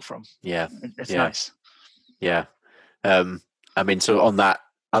get our milk from. Yeah. It's nice. Yeah. I mean, so on that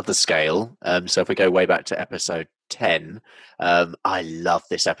other scale, so if we go way back to episode 10, I love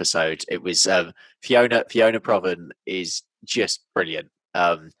this episode. It was Fiona Provan is just brilliant.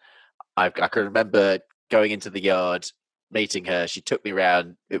 I can remember going into the yard, meeting her. She took me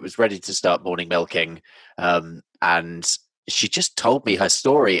around. It was ready to start morning milking, and she just told me her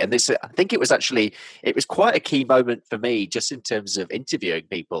story. And this, I think it was quite a key moment for me, just in terms of interviewing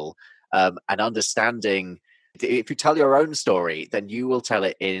people and understanding. If you tell your own story, then you will tell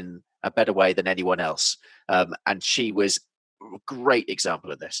it in a better way than anyone else. And she was a great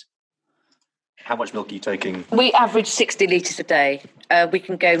example of this. How much milk are you taking? We average 60 litres a day. We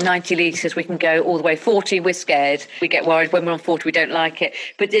can go 90 litres, we can go all the way 40. We're scared. We get worried when we're on 40, we don't like it.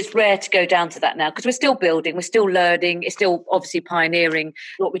 But it's rare to go down to that now because we're still building, we're still learning, it's still obviously pioneering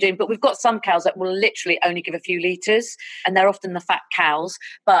what we're doing. But we've got some cows that will literally only give a few litres, and they're often the fat cows.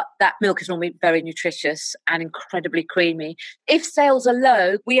 But that milk is normally very nutritious and incredibly creamy. If sales are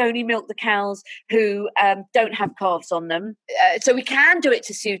low, we only milk the cows who don't have calves on them. So we can do it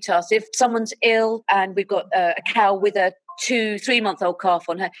to suit us. If someone's ill and we've got a cow with a 2-3-month-old calf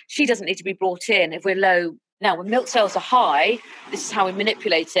on her, she doesn't need to be brought in if we're low. Now, when milk sales are high, this is how we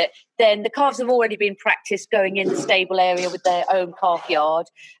manipulate it, then the calves have already been practiced going in the stable area with their own calf yard,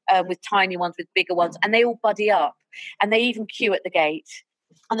 with tiny ones, with bigger ones, and they all buddy up, and they even queue at the gate.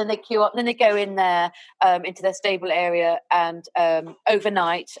 And then they queue up, and then they go in there into their stable area and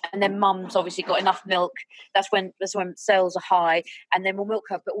overnight. And then mum's obviously got enough milk. That's when sales are high. And then we'll milk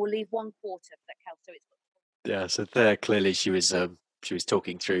her, but we'll leave 1/4 for that cow. So it's so there clearly she was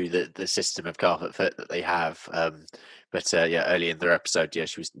talking through the system of calf at foot that they have. But early in their episode,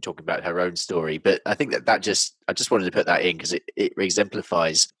 she was talking about her own story. But I think I just wanted to put that in because it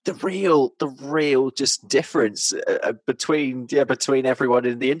exemplifies the real just difference between everyone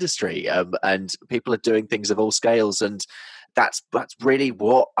in the industry. And people are doing things of all scales, and that's really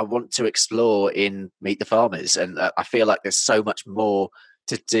what I want to explore in Meet the Farmers. And I feel like there's so much more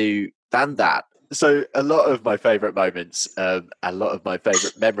to do than that. So a lot of my favourite moments, a lot of my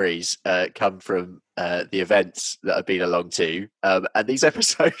favourite memories come from the events that I've been along to. And these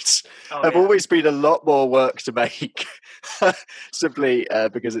episodes have always been a lot more work to make, simply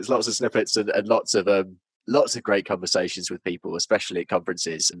because it's lots of snippets and lots of great conversations with people, especially at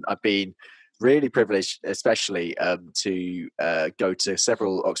conferences. And I've been really privileged, especially to go to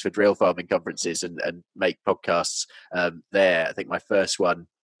several Oxford Real Farming conferences and make podcasts there. I think my first one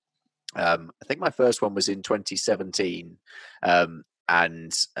was in 2017, and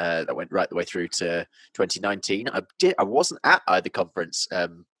that went right the way through to 2019. I wasn't at either conference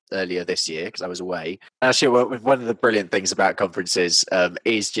earlier this year because I was away. Actually, one of the brilliant things about conferences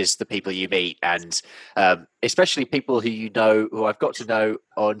is just the people you meet, and especially people who I've got to know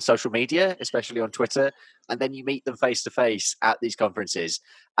on social media, especially on Twitter, and then you meet them face to face at these conferences.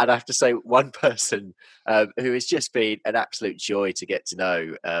 And I have to say, one person who has just been an absolute joy to get to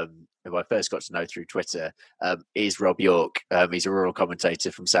know, who I first got to know through Twitter, is Rob York. He's a rural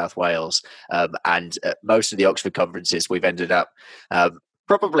commentator from South Wales, and at most of the Oxford conferences we've ended up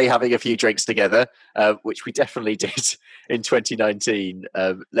probably having a few drinks together, which we definitely did in 2019.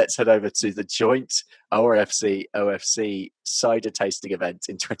 Let's head over to the joint ORFC cider tasting event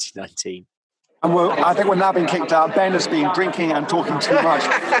in 2019. And I think we're now being kicked out. Ben has been drinking and talking too much.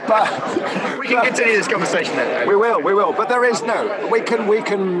 But we can continue this conversation then. We will. But there is we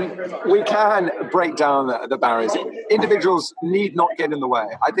can break down the barriers. Individuals need not get in the way.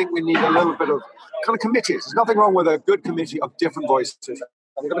 I think we need a little bit of kind of committees. There's nothing wrong with a good committee of different voices.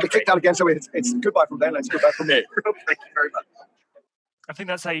 I'm going to be kicked out again, so it's goodbye from Ben. It's goodbye from me. Thank you very much. I think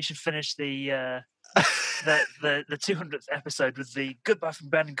that's how you should finish the 200th episode with the goodbye from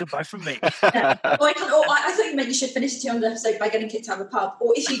Ben and goodbye from me. Yeah. I thought you meant you should finish the 200th episode by getting kicked out of the pub,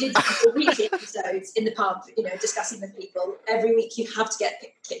 or if you did weekly episodes in the pub, discussing with people every week, you have to get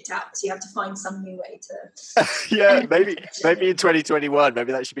kicked out, so you have to find some new way to. Yeah, maybe in 2021,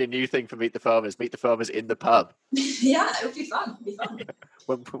 maybe that should be a new thing for Meet the Farmers in the pub. Yeah, it would be fun.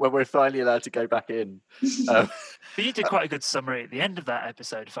 When we're finally allowed to go back in. But you did quite a good summary at the end of that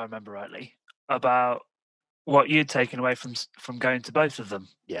episode, if I remember rightly, about what you'd taken away from going to both of them.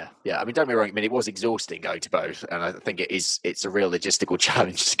 Yeah. I mean, don't get me wrong. I mean, it was exhausting going to both, and I think it's a real logistical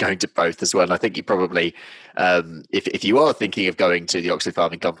challenge going to both as well. And I think you probably, if you are thinking of going to the Oxford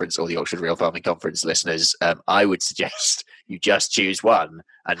Farming Conference or the Oxford Real Farming Conference, listeners, I would suggest you just choose one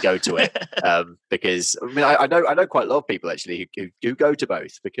and go to it, because I mean, I know quite a lot of people actually who do go to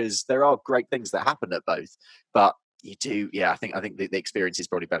both, because there are great things that happen at both, but you do, I think the experience is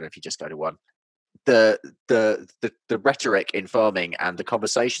probably better if you just go to one. The rhetoric in farming and the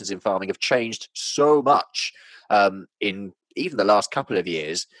conversations in farming have changed so much in even the last couple of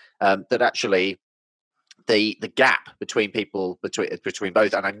years, that actually the gap between both,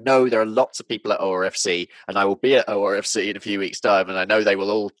 and I know there are lots of people at ORFC, and I will be at ORFC in a few weeks' time, and I know they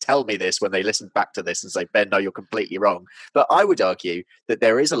will all tell me this when they listen back to this and say, Ben, no, you're completely wrong. But I would argue that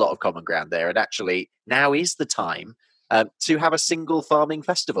there is a lot of common ground there, and actually now is the time to have a single farming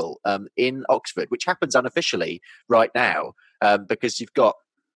festival in Oxford, which happens unofficially right now, because you've got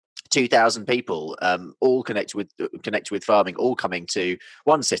 2,000 people all connected with farming, all coming to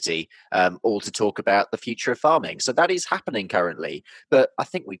one city, all to talk about the future of farming. So that is happening currently, but I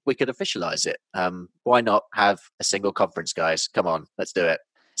think we could officialise it. Why not have a single conference, guys? Come on, let's do it.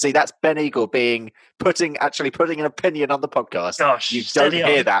 See, that's Ben Eagle putting an opinion on the podcast. Gosh, you don't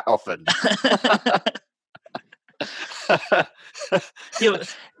hear that often.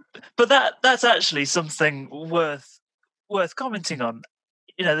 But that's actually something worth commenting on.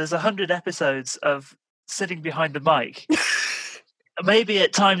 There's 100 episodes of sitting behind a mic, maybe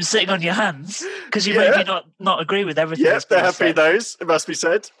at times sitting on your hands, because you maybe not agree with everything. Yes, there have been those, it must be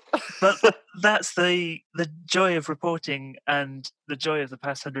said. But that's the joy of reporting, and the joy of the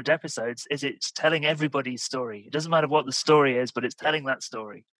past 100 episodes is it's telling everybody's story. It doesn't matter what the story is, but it's telling that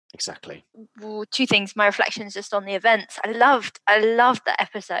story. Exactly. Well, two things. My reflections just on the events. I loved the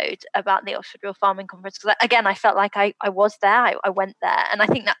episode about the Oxford Real Farming Conference, because again, I felt like I was there. I went there, and I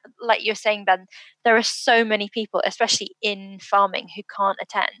think that, like you're saying, Ben, there are so many people, especially in farming, who can't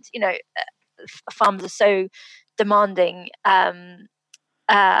attend. Farmers are so demanding that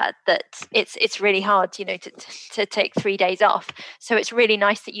it's really hard, to take 3 days off. So it's really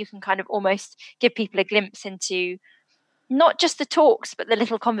nice that you can kind of almost give people a glimpse into not just the talks, but the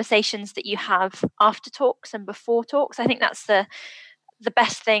little conversations that you have after talks and before talks. I think that's the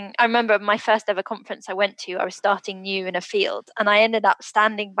best thing. I remember my first ever conference I went to, I was starting new in a field, and I ended up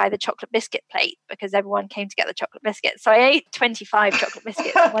standing by the chocolate biscuit plate because everyone came to get the chocolate biscuits. So I ate 25 chocolate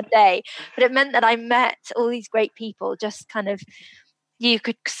biscuits in one day, but it meant that I met all these great people. Just kind of, you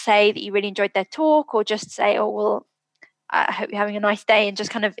could say that you really enjoyed their talk, or just say, oh, well, I hope you're having a nice day, and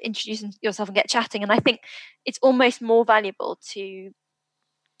just kind of introduce yourself and get chatting. And I think it's almost more valuable to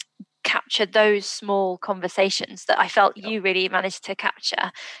capture those small conversations that I felt you really managed to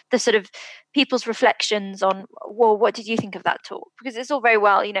capture, the sort of people's reflections on, well, what did you think of that talk? Because it's all very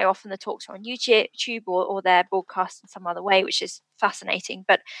well, often the talks are on YouTube or they're broadcast in some other way, which is fascinating.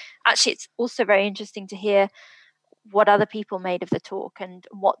 But actually, it's also very interesting to hear what other people made of the talk and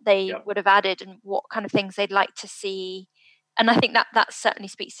what they would have added and what kind of things they'd like to see. And I think that certainly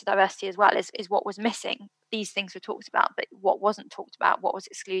speaks to diversity as well, is what was missing. These things were talked about, but what wasn't talked about, what was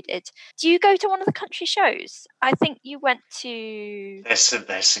excluded. Do you go to one of the country shows? I think you went to... There's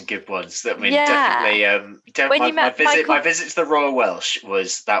some good ones. Definitely. My visit to the Royal Welsh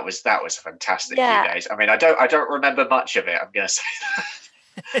was a fantastic few days. I mean, I don't remember much of it, I'm going to say that.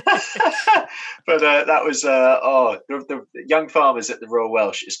 But that was the young farmers at the Royal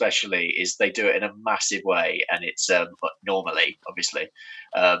Welsh, especially, they do it in a massive way, and it's normally, obviously,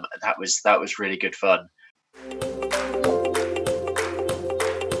 that was really good fun. I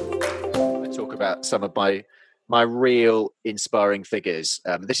talk about some of my real inspiring figures.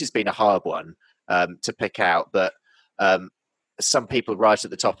 This has been a hard one to pick out, but some people right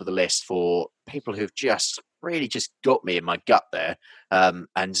at the top of the list for people who've just really just got me in my gut there,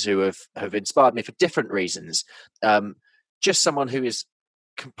 and who have inspired me for different reasons. Just someone who is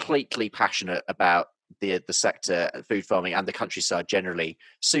completely passionate about the sector, food farming, and the countryside generally.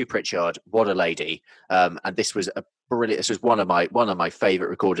 Sue Pritchard, what a lady! And this was a brilliant. This was one of my favourite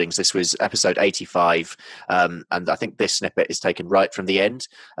recordings. This was episode 85, and I think this snippet is taken right from the end.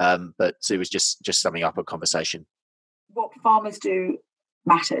 But Sue was just summing up a conversation. What farmers do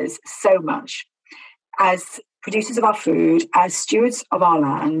matters so much. As producers of our food, as stewards of our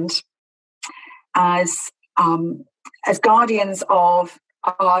land, as guardians of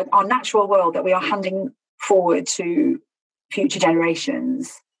our natural world that we are handing forward to future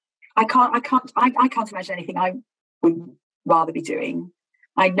generations, I can't imagine anything I would rather be doing.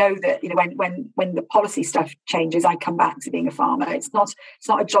 I know that, you know, when the policy stuff changes, I come back to being a farmer. It's not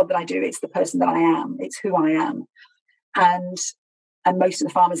a job that I do. It's the person that I am. It's who I am. And most of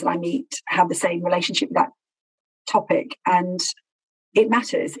the farmers that I meet have the same relationship with that topic. And it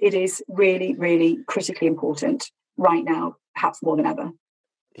matters. It is really, really critically important right now, perhaps more than ever.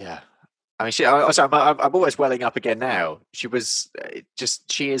 Yeah. I mean, I'm always welling up again now. She is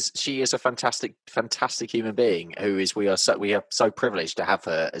a fantastic human being we are so privileged to have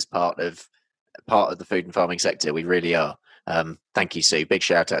her as part of the food and farming sector. We really are. Thank you, Sue. Big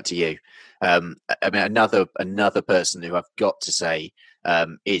shout out to you. I mean, another person who I've got to say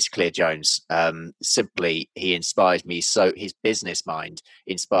is Claire Jones. Simply, he inspires me so. His business mind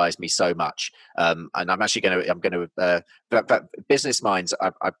inspires me so much. And I'm actually going to business minds.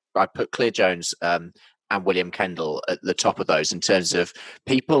 I put Claire Jones and William Kendall at the top of those in terms of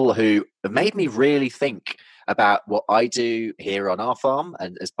people who made me really think about what I do here on our farm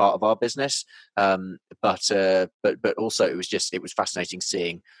and as part of our business. But also it was fascinating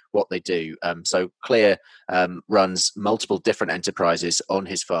seeing what they do. So Claire runs multiple different enterprises on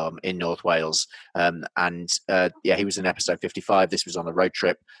his farm in North Wales. He was in episode 55. This was on a road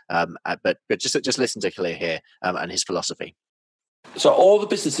trip. But just listen to Claire here and his philosophy. So all the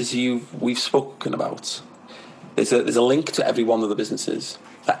businesses we've spoken about, there's a link to every one of the businesses.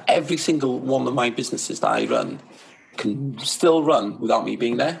 That every single one of my businesses that I run can still run without me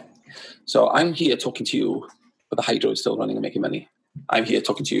being there. So I'm here talking to you, but the hydro is still running and making money. I'm here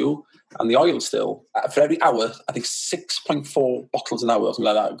talking to you, and the oil still, for every hour, I think 6.4 bottles an hour or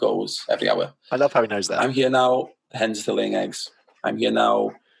something like that goes every hour. I love how he knows that. I'm here now, the hens are still laying eggs. I'm here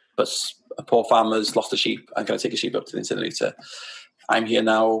now, but a poor farmer's lost a sheep. I'm going to take a sheep up to the incinerator. I'm here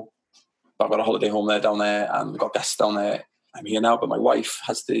now, but I've got a holiday home down there, and we've got guests down there. I'm here now, but my wife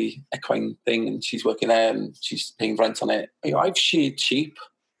has the equine thing and she's working there and she's paying rent on it. You know, I've sheared sheep,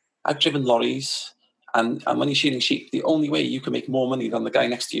 I've driven lorries, and when you're shearing sheep, the only way you can make more money than the guy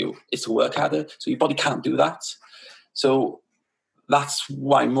next to you is to work harder. So your body can't do that. So that's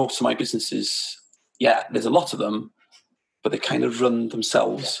why most of my businesses, there's a lot of them, but they kind of run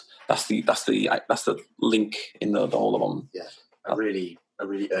themselves. That's the link in the whole of them. Yeah, a really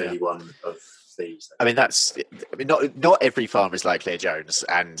early one of these. I mean, not every farm is like Claire Jones,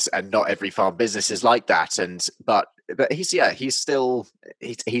 and not every farm business is like that. But he's still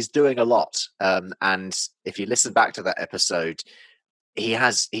doing a lot. And if you listen back to that episode, he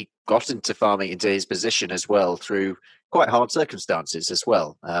got into farming, into his position as well through quite hard circumstances as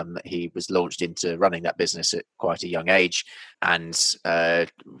well. He was launched into running that business at quite a young age, and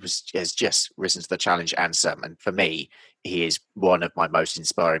has just risen to the challenge and some. And for me, he is one of my most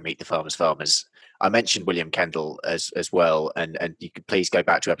inspiring Meet the Farmers farmers. I mentioned William Kendall as well, and you could please go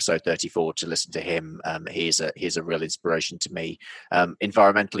back to episode 34 to listen to him. He's a real inspiration to me.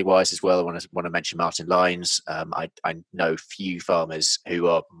 Environmentally wise as well, I want to mention Martin Lyons. I know few farmers who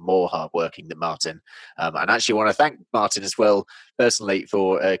are more hardworking than Martin, and actually want to thank Martin as well personally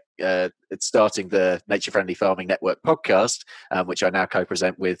for starting the Nature Friendly Farming Network podcast, which I now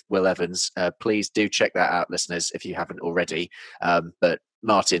co-present with Will Evans. Please do check that out, listeners, if you haven't already. But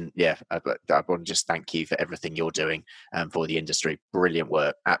Martin, I want to just thank you for everything you're doing for the industry. Brilliant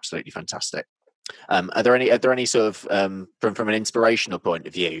work, absolutely fantastic. Are there any sort of from an inspirational point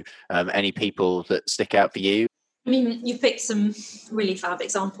of view, any people that stick out for you? I mean, you've picked some really fab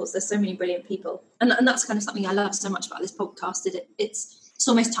examples. There's so many brilliant people, and that's kind of something I love so much about this podcast. It's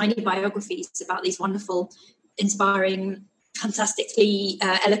almost tiny biographies about these wonderful, inspiring, fantastically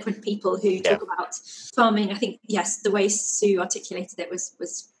eloquent people who talk about farming. I think, yes, the way Sue articulated it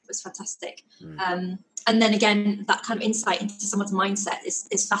was fantastic. And then again, that kind of insight into someone's mindset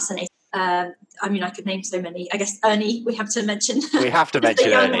is fascinating. I mean, I could name so many. I guess Ernie, we have to mention. We have to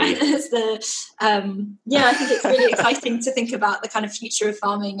mention Ernie. I think it's really exciting to think about the kind of future of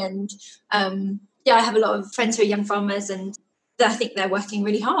farming. And I have a lot of friends who are young farmers, and I think they're working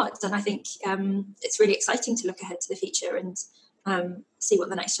really hard, and I think it's really exciting to look ahead to the future and see what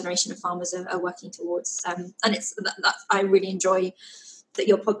the next generation of farmers are working towards. And it's that I really enjoy that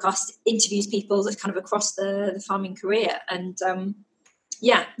your podcast interviews people that kind of across the farming career, and so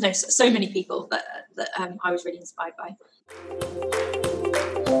many people that I was really inspired by.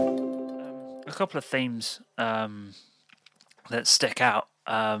 A couple of themes that stick out,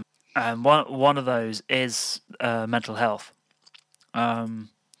 and one of those is mental health, and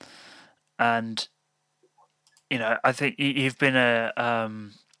I think you've been a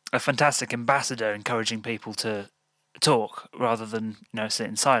fantastic ambassador, encouraging people to talk rather than sit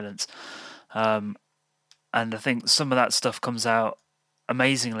in silence, and I think some of that stuff comes out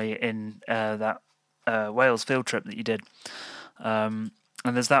amazingly in that Wales field trip that you did, and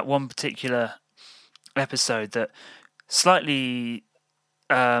there's that one particular episode that slightly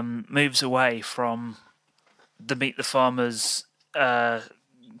moves away from the Meet the Farmers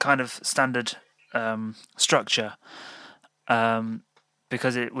kind of standard structure,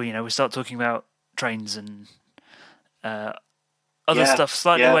 because we start talking about trains and other stuff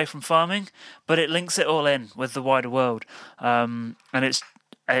slightly away from farming, but it links it all in with the wider world, and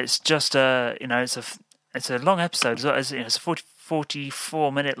it's just it's a long episode. It's a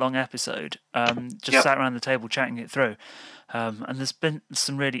 44-minute long episode. Sat around the table chatting it through, and there's been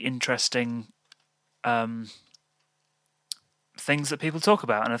some really interesting things that people talk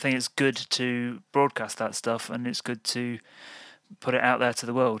about, and I think it's good to broadcast that stuff, and it's good to put it out there to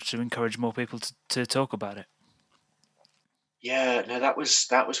the world to encourage more people to talk about it. Yeah, no, that was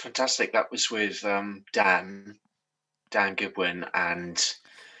fantastic. That was with Dan Goodwin and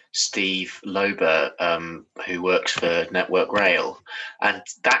Steve Lober, who works for Network Rail, and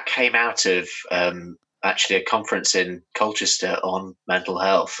that came out of actually a conference in Colchester on mental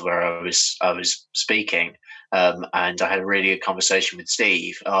health, where I was speaking, and I had a really good conversation with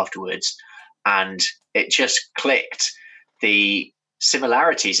Steve afterwards, and it just clicked the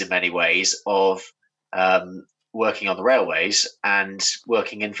similarities in many ways of working on the railways and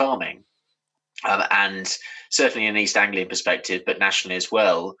working in farming. And certainly in East Anglian perspective, but nationally as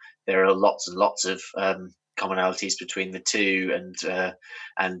well, there are lots and lots of commonalities between the two,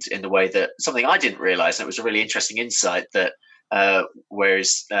 and in the way that something I didn't realise, and it was a really interesting insight, that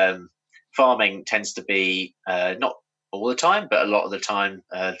whereas farming tends to be not all the time, but a lot of the time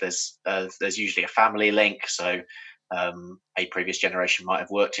there's usually a family link. So a previous generation might have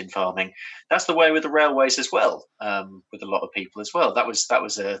worked in farming. That's the way with the railways as well, with a lot of people as well. That was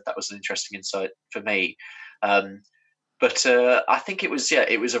an interesting insight for me. But I think it was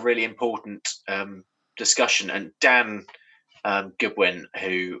a really important discussion. And Dan Goodwin,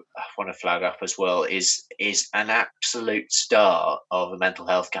 who I want to flag up as well, is an absolute star of a mental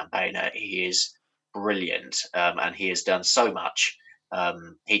health campaigner. He is brilliant, and he has done so much.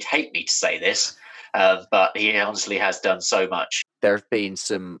 He'd hate me to say this, but he honestly has done so much. There have been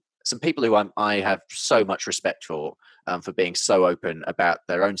some people who I have so much respect for being so open about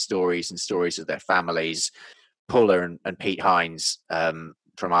their own stories and stories of their families. Paula and Pete Hines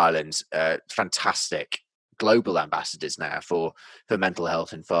from Ireland, fantastic global ambassadors now for mental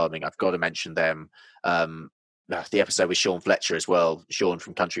health and farming. I've got to mention them. The episode with Sean Fletcher as well, Sean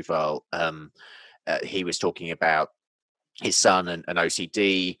from Countryfile. He was talking about his son and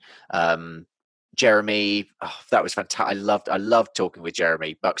OCD. Jeremy, that was fantastic. I loved talking with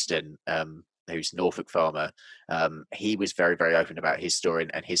Jeremy Buxton, who's a Norfolk farmer. He was very, very open about his story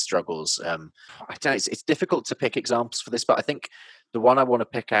and his struggles. I don't know, it's difficult to pick examples for this, but I think the one I want to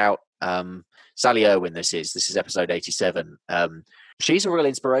pick out, Sally Irwin, this is episode 87. She's a real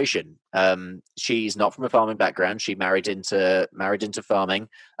inspiration. She's not from a farming background. She married into farming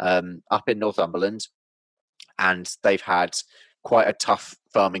up in Northumberland, and they've had quite a tough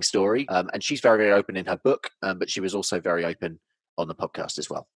farming story. And she's very, very open in her book, but she was also very open on the podcast as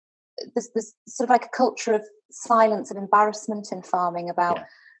well. There's sort of like a culture of silence and embarrassment in farming about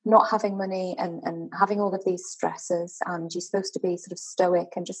not having money and having all of these stresses, and you're supposed to be sort of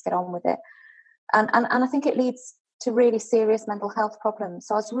stoic and just get on with it. And I think it leads to really serious mental health problems.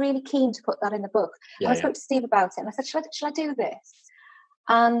 So I was really keen to put that in the book. And I spoke to Steve about it, and I said, shall I do this?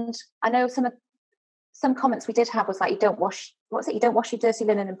 And I know some comments we did have was like, you don't wash your dirty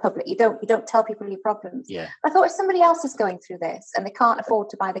linen in public. You don't tell people your problems. Yeah. I thought, if somebody else is going through this and they can't afford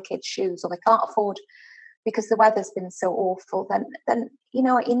to buy the kids shoes, or they can't afford because the weather's been so awful, then you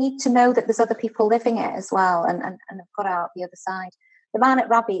know, you need to know that there's other people living it as well, and have got out the other side. The man at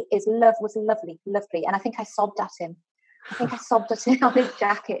Rabbie was lovely, and I think I sobbed at him. on his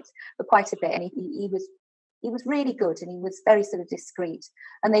jacket for quite a bit, and he was really good, and he was very sort of discreet.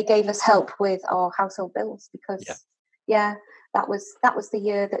 And they gave us help with our household bills because Yeah, that was the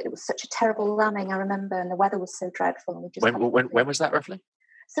year that it was such a terrible lambing, I remember, and the weather was so dreadful. And we just when was that roughly?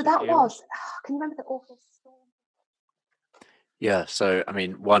 So that was, can you remember the awful storm? Yeah, so I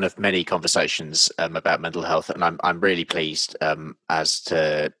mean, one of many conversations about mental health, and I'm really pleased as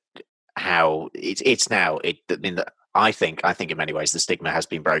to how it's now. I think in many ways the stigma has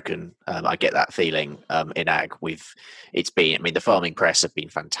been broken. I get that feeling in ag. The farming press have been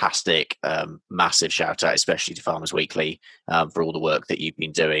fantastic. Massive shout out, especially to Farmers Weekly, for all the work that you've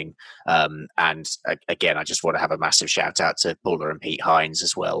been doing. And again, I just want to have a massive shout out to Paula and Pete Hines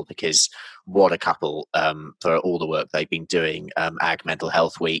as well, because what a couple for all the work they've been doing. Ag Mental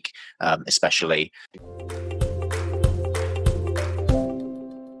Health Week, especially.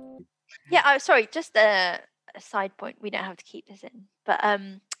 Yeah, sorry, just a side point. We don't have to keep this in, but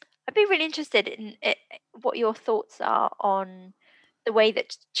I'd be really interested in what your thoughts are on the way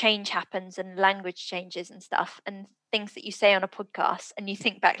that change happens and language changes and stuff, and things that you say on a podcast and you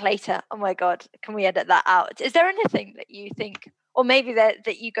think back later, oh my God, can we edit that out? Is there anything that you think, or maybe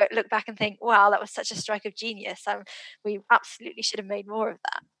that you look back and think, wow, that was such a strike of genius, we absolutely should have made more of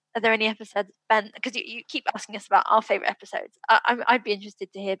that? Are there any episodes, Ben? Because you keep asking us about our favourite episodes. I'd be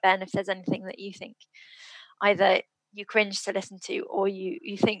interested to hear, Ben, if there's anything that you think either you cringe to listen to, or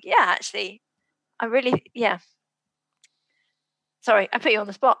you think, yeah, actually, I really, yeah. Sorry, I put you on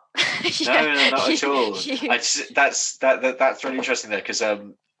the spot. No, not at all. That's really interesting there, because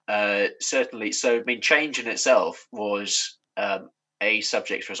certainly. So, I mean, change in itself was a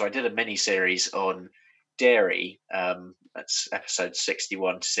subject for us. So I did a mini series on dairy. That's episode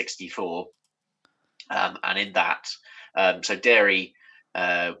 61 to 64, and in that, so dairy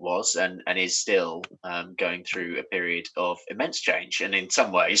was and is still going through a period of immense change, and in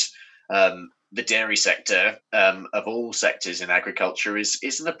some ways, the dairy sector, of all sectors in agriculture,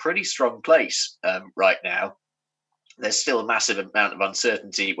 is in a pretty strong place right now. There's still a massive amount of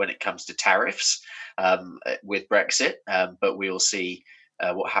uncertainty when it comes to tariffs with Brexit, but we will see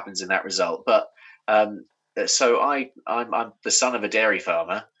what happens in that result. But so I'm the son of a dairy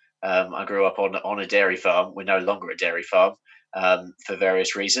farmer. I grew up on a dairy farm. We're no longer a dairy farm for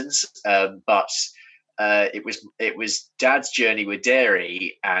various reasons, but it was Dad's journey with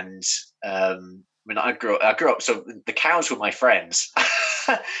dairy, and I grew up. So the cows were my friends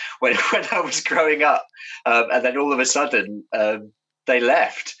when I was growing up, and then all of a sudden they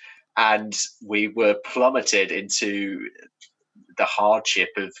left, and we were plummeted into the hardship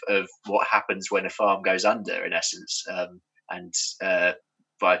of what happens when a farm goes under, in essence, and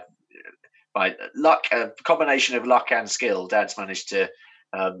by luck, a combination of luck and skill, Dad's managed to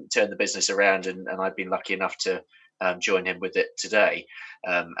turn the business around, and I've been lucky enough to join him with it today,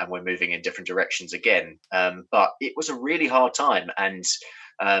 and we're moving in different directions again. But it was a really hard time, and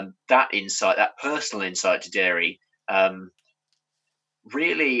that personal insight to dairy,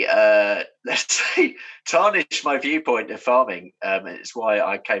 really, let's say, tarnished my viewpoint of farming. It's why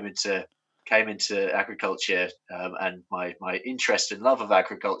I came into agriculture, and my interest and love of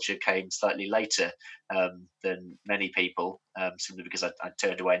agriculture came slightly later than many people, simply because I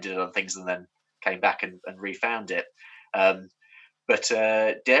turned away and did other things, and then came back and refound it. But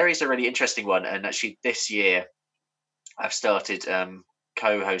dairy is a really interesting one, and actually this year I've started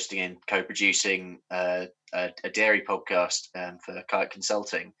co-hosting and co-producing a dairy podcast for Kite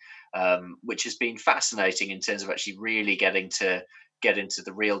Consulting, which has been fascinating in terms of actually really getting to get into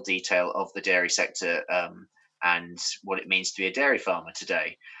the real detail of the dairy sector and what it means to be a dairy farmer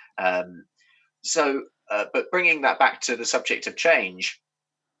today. But bringing that back to the subject of change,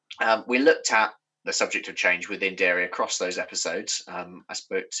 we looked at the subject of change within dairy across those episodes. I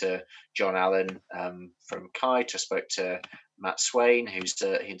spoke to John Allen from Kite. I spoke to Matt Swain, who's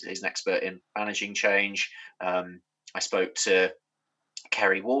an expert in managing change. I spoke to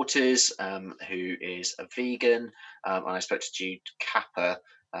Kerry Waters, who is a vegan, and I spoke to Jude Capper,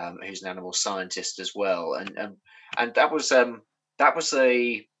 who's an animal scientist as well. And that was I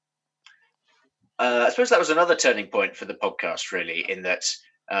suppose that was another turning point for the podcast, really, in that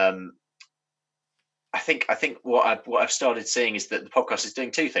I think what I've started seeing is that the podcast is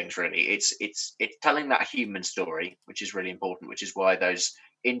doing two things, really. It's telling that human story, which is really important, which is why those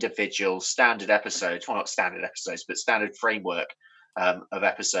individual standard episodes, well, not standard episodes, but standard framework of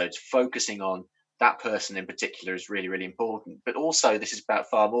episodes focusing on that person in particular is really, really important. But also, this is about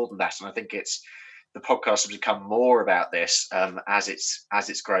far more than that, and I think the podcast has become more about this as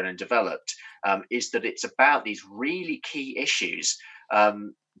it's grown and developed. Is that it's about these really key issues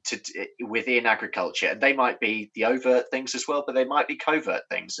within agriculture, and they might be the overt things as well, but they might be covert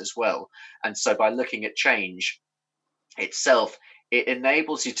things as well. And so, by looking at change itself, it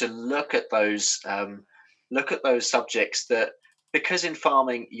enables you to look at those look at those subjects that, because in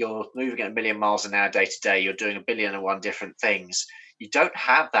farming you're moving at 1,000,000 miles an hour day to day, you're doing 1,000,000,001 different things. You don't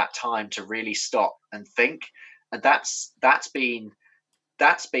have that time to really stop and think, and that's been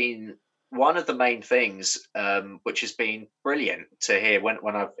one of the main things, which has been brilliant to hear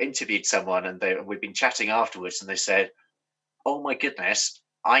when I've interviewed someone and we've been chatting afterwards, and they said, "Oh my goodness,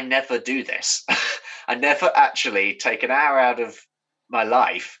 I never do this. I never actually take an hour out of my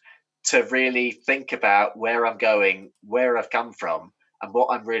life to really think about where I'm going, where I've come from, and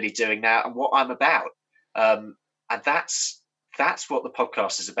what I'm really doing now and what I'm about." And that's what the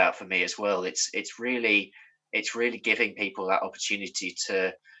podcast is about for me as well. It's really giving people that opportunity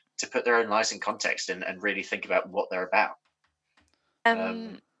to put their own lives in context and really think about what they're about.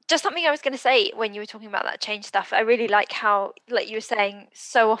 Just something I was going to say when you were talking about that change stuff. I really like how, like you were saying,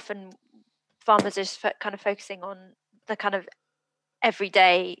 so often farmers are just kind of focusing on the kind of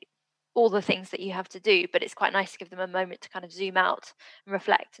everyday, all the things that you have to do, but it's quite nice to give them a moment to kind of zoom out and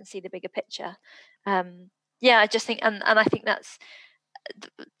reflect and see the bigger picture. I just think, and I think that's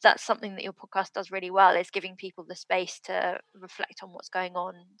something that your podcast does really well, is giving people the space to reflect on what's going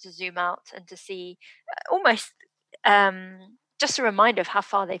on, to zoom out and to see almost just a reminder of how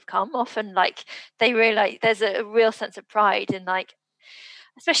far they've come. Often, like, they realize there's a real sense of pride in, like,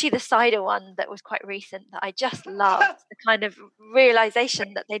 especially the cider one that was quite recent, that I just loved the kind of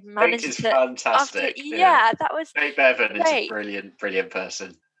realization that they'd managed Kate is to fantastic. that was Kate Bevan is great. a brilliant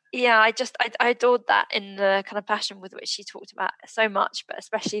person. Yeah, I adored that, in the kind of passion with which she talked about so much, but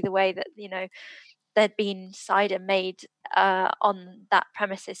especially the way that, you know, there'd been cider made on that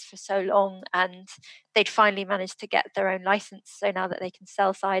premises for so long, and they'd finally managed to get their own license, so now that they can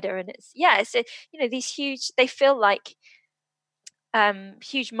sell cider. And it's these huge, they feel like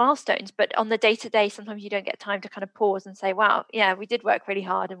huge milestones, but on the day-to-day sometimes you don't get time to kind of pause and say, wow, yeah, we did work really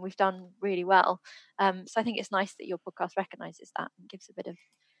hard and we've done really well. So I think it's nice that your podcast recognizes that and gives a bit of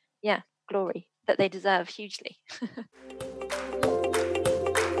glory that they deserve hugely.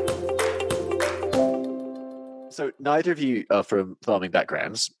 So neither of you are from farming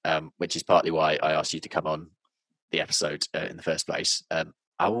backgrounds, which is partly why I asked you to come on the episode in the first place.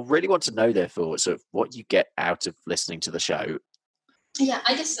 I will really want to know, therefore, sort of what you get out of listening to the show. Yeah,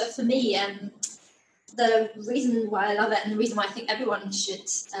 I guess for me, the reason why I love it and the reason why I think everyone should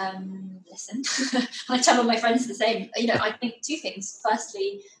listen, and I tell all my friends the same, I think two things.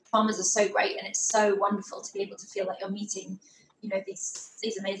 Firstly, farmers are so great, and it's so wonderful to be able to feel like you're meeting,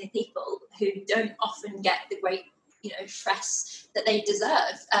 these amazing people who don't often get the great, press that they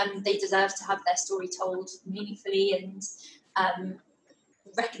deserve. They deserve to have their story told meaningfully and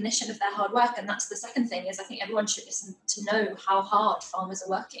recognition of their hard work. And that's the second thing, is I think everyone should listen to know how hard farmers are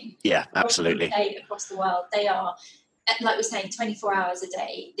working. Yeah, absolutely. Across the world, they are, like we're saying, 24 hours a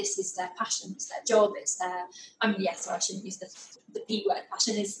day. This is their passion, it's their job, it's their, I shouldn't use the P word.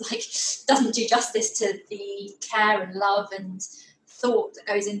 Passion is doesn't do justice to the care and love and thought that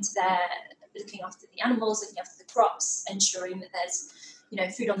goes into their looking after the animals, looking after the crops, ensuring that there's,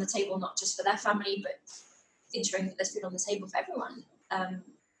 food on the table, not just for their family, but ensuring that there's food on the table for everyone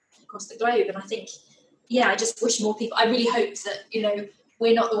across the globe. And I think, I just wish more people, I really hope that,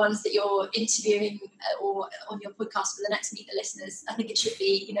 we're not the ones that you're interviewing or on your podcast for the next Meet the Listeners. I think it should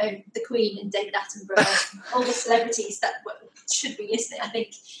be, the Queen and David Attenborough, and all the celebrities that should be listening. I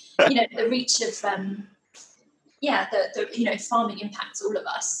think, the reach of, farming impacts all of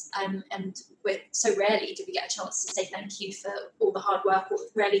us. And we're so rarely do we get a chance to say thank you for all the hard work, or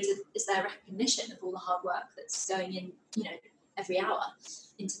rarely is there recognition of all the hard work that's going in, every hour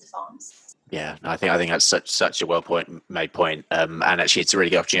into the farms. Yeah, I think that's such a made point, and actually it's a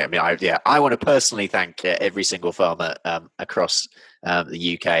really good opportunity. I want to personally thank every single farmer across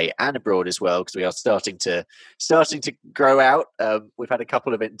the UK and abroad as well, because we are starting to grow out. We've had a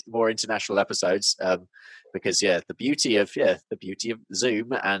couple of more international episodes because the beauty of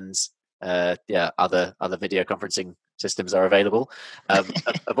Zoom and other video conferencing systems are available.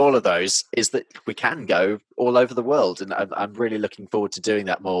 Of all of those, is that we can go all over the world, and I'm really looking forward to doing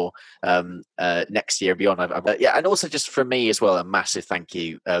that more next year and beyond. And also just for me as well, a massive thank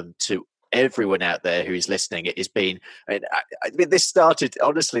you to everyone out there who is listening. It has been, this started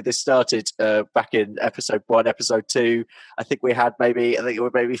back in episode 1, episode 2. I think it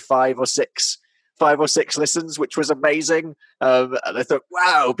were maybe 5 or 6 listens, which was amazing. And I thought,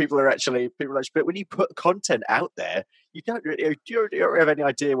 wow, people are actually, but when you put content out there, you don't have any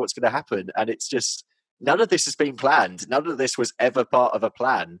idea what's going to happen. And it's just, none of this has been planned. None of this was ever part of a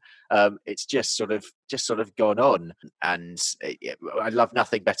plan. It's just sort of gone on, and I love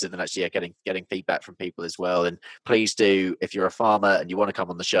nothing better than actually getting feedback from people as well. And please do, if you're a farmer and you want to come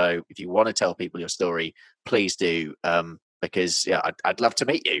on the show, if you want to tell people your story, please do. Because I'd love to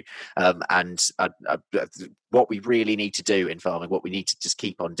meet you. And what we really need to do in farming, what we need to just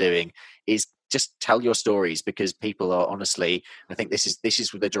keep on doing, is just tell your stories, because people are honestly, I think this is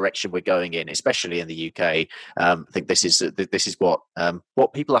the direction we're going in, especially in the UK. I think this is what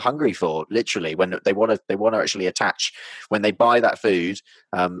people are hungry for, literally, when they want to actually attach, when they buy that food.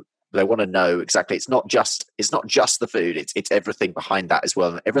 They want to know exactly. It's not just the food. It's everything behind that as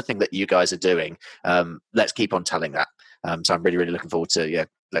well, and everything that you guys are doing. Let's keep on telling that. So I'm really, really looking forward to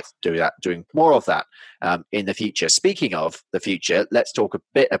let's do that, doing more of that in the future. Speaking of the future, let's talk a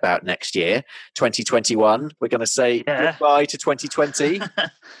bit about next year, 2021. We're going to say goodbye to 2020.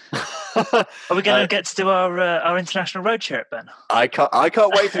 Are we going to get to do our international road trip, Ben? I can't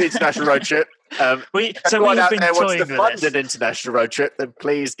wait for the international road trip. We've wants to fund an international road trip, then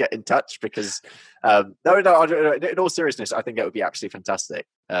please get in touch, because no, in all seriousness, I think it would be absolutely fantastic.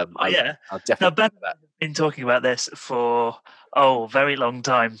 I'll definitely now, Ben has been talking about this for a very long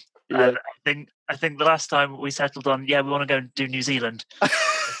time. Yeah. I think the last time we settled on, we want to go and do New Zealand.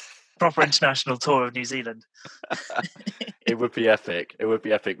 Proper international tour of New Zealand. It would be epic.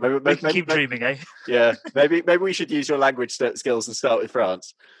 Maybe, we can keep dreaming, eh? Yeah, maybe we should use your language skills and start with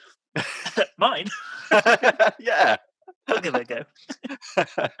France. Mine? Yeah. I'll give it a go.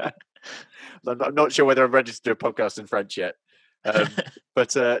 I'm not sure whether I'm ready to do a podcast in French yet.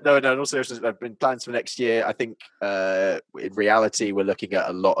 But no, in all seriousness, I've been plans for next year. I think in reality, we're looking at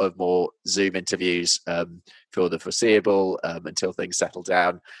a lot of more Zoom interviews for the foreseeable until things settle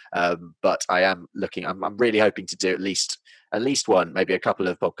down. But I'm really hoping to do at least one, maybe a couple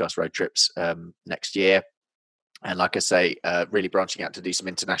of podcast road trips next year. And like I say, really branching out to do some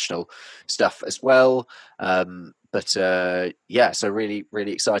international stuff as well. So really,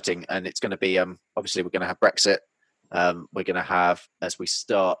 really exciting. And it's going to be, obviously, we're going to have Brexit. We're going to have, as we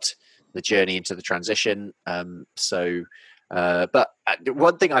start the journey into the transition. But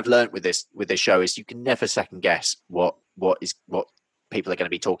one thing I've learned with this show is you can never second guess what people are going to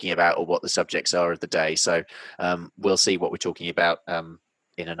be talking about or what the subjects are of the day. So we'll see what we're talking about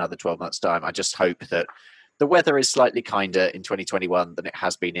in another 12 months' time. I just hope that the weather is slightly kinder in 2021 than it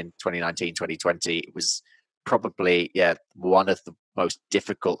has been in 2019, 2020. It was probably, one of the most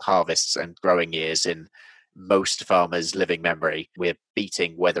difficult harvests and growing years in most farmers' living memory. We're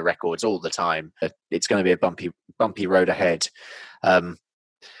beating weather records all the time. It's going to be a bumpy road ahead.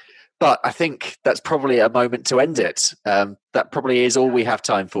 But I think that's probably a moment to end it. That probably is all we have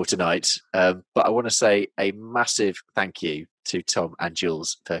time for tonight. But I want to say a massive thank you to Tom and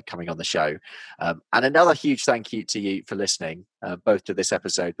Jules for coming on the show. And another huge thank you to you for listening, both to this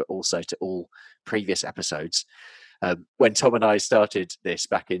episode, but also to all previous episodes. When Tom and I started this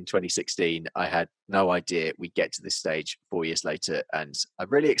back in 2016, I had no idea we'd get to this stage 4 years later. And I'm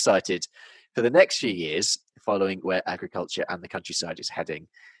really excited for the next few years, following where agriculture and the countryside is heading,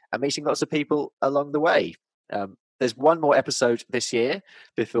 and meeting lots of people along the way. There's one more episode this year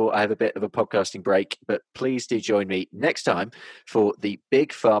before I have a bit of a podcasting break, but please do join me next time for the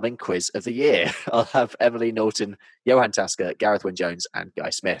big farming quiz of the year. I'll have Emily Norton, Johan Tasker, Gareth Wyn-Jones and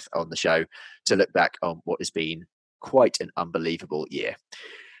Guy Smith on the show to look back on what has been quite an unbelievable year.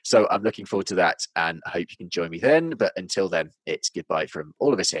 So I'm looking forward to that, and I hope you can join me then. But until then, it's goodbye from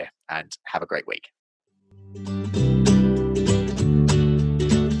all of us here, and have a great week.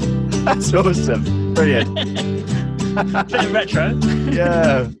 That's awesome. Brilliant. Bit of retro.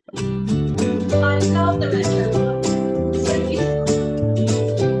 Yeah. I love the retro. So beautiful.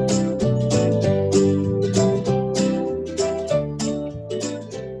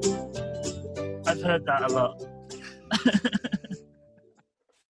 I've heard that a lot.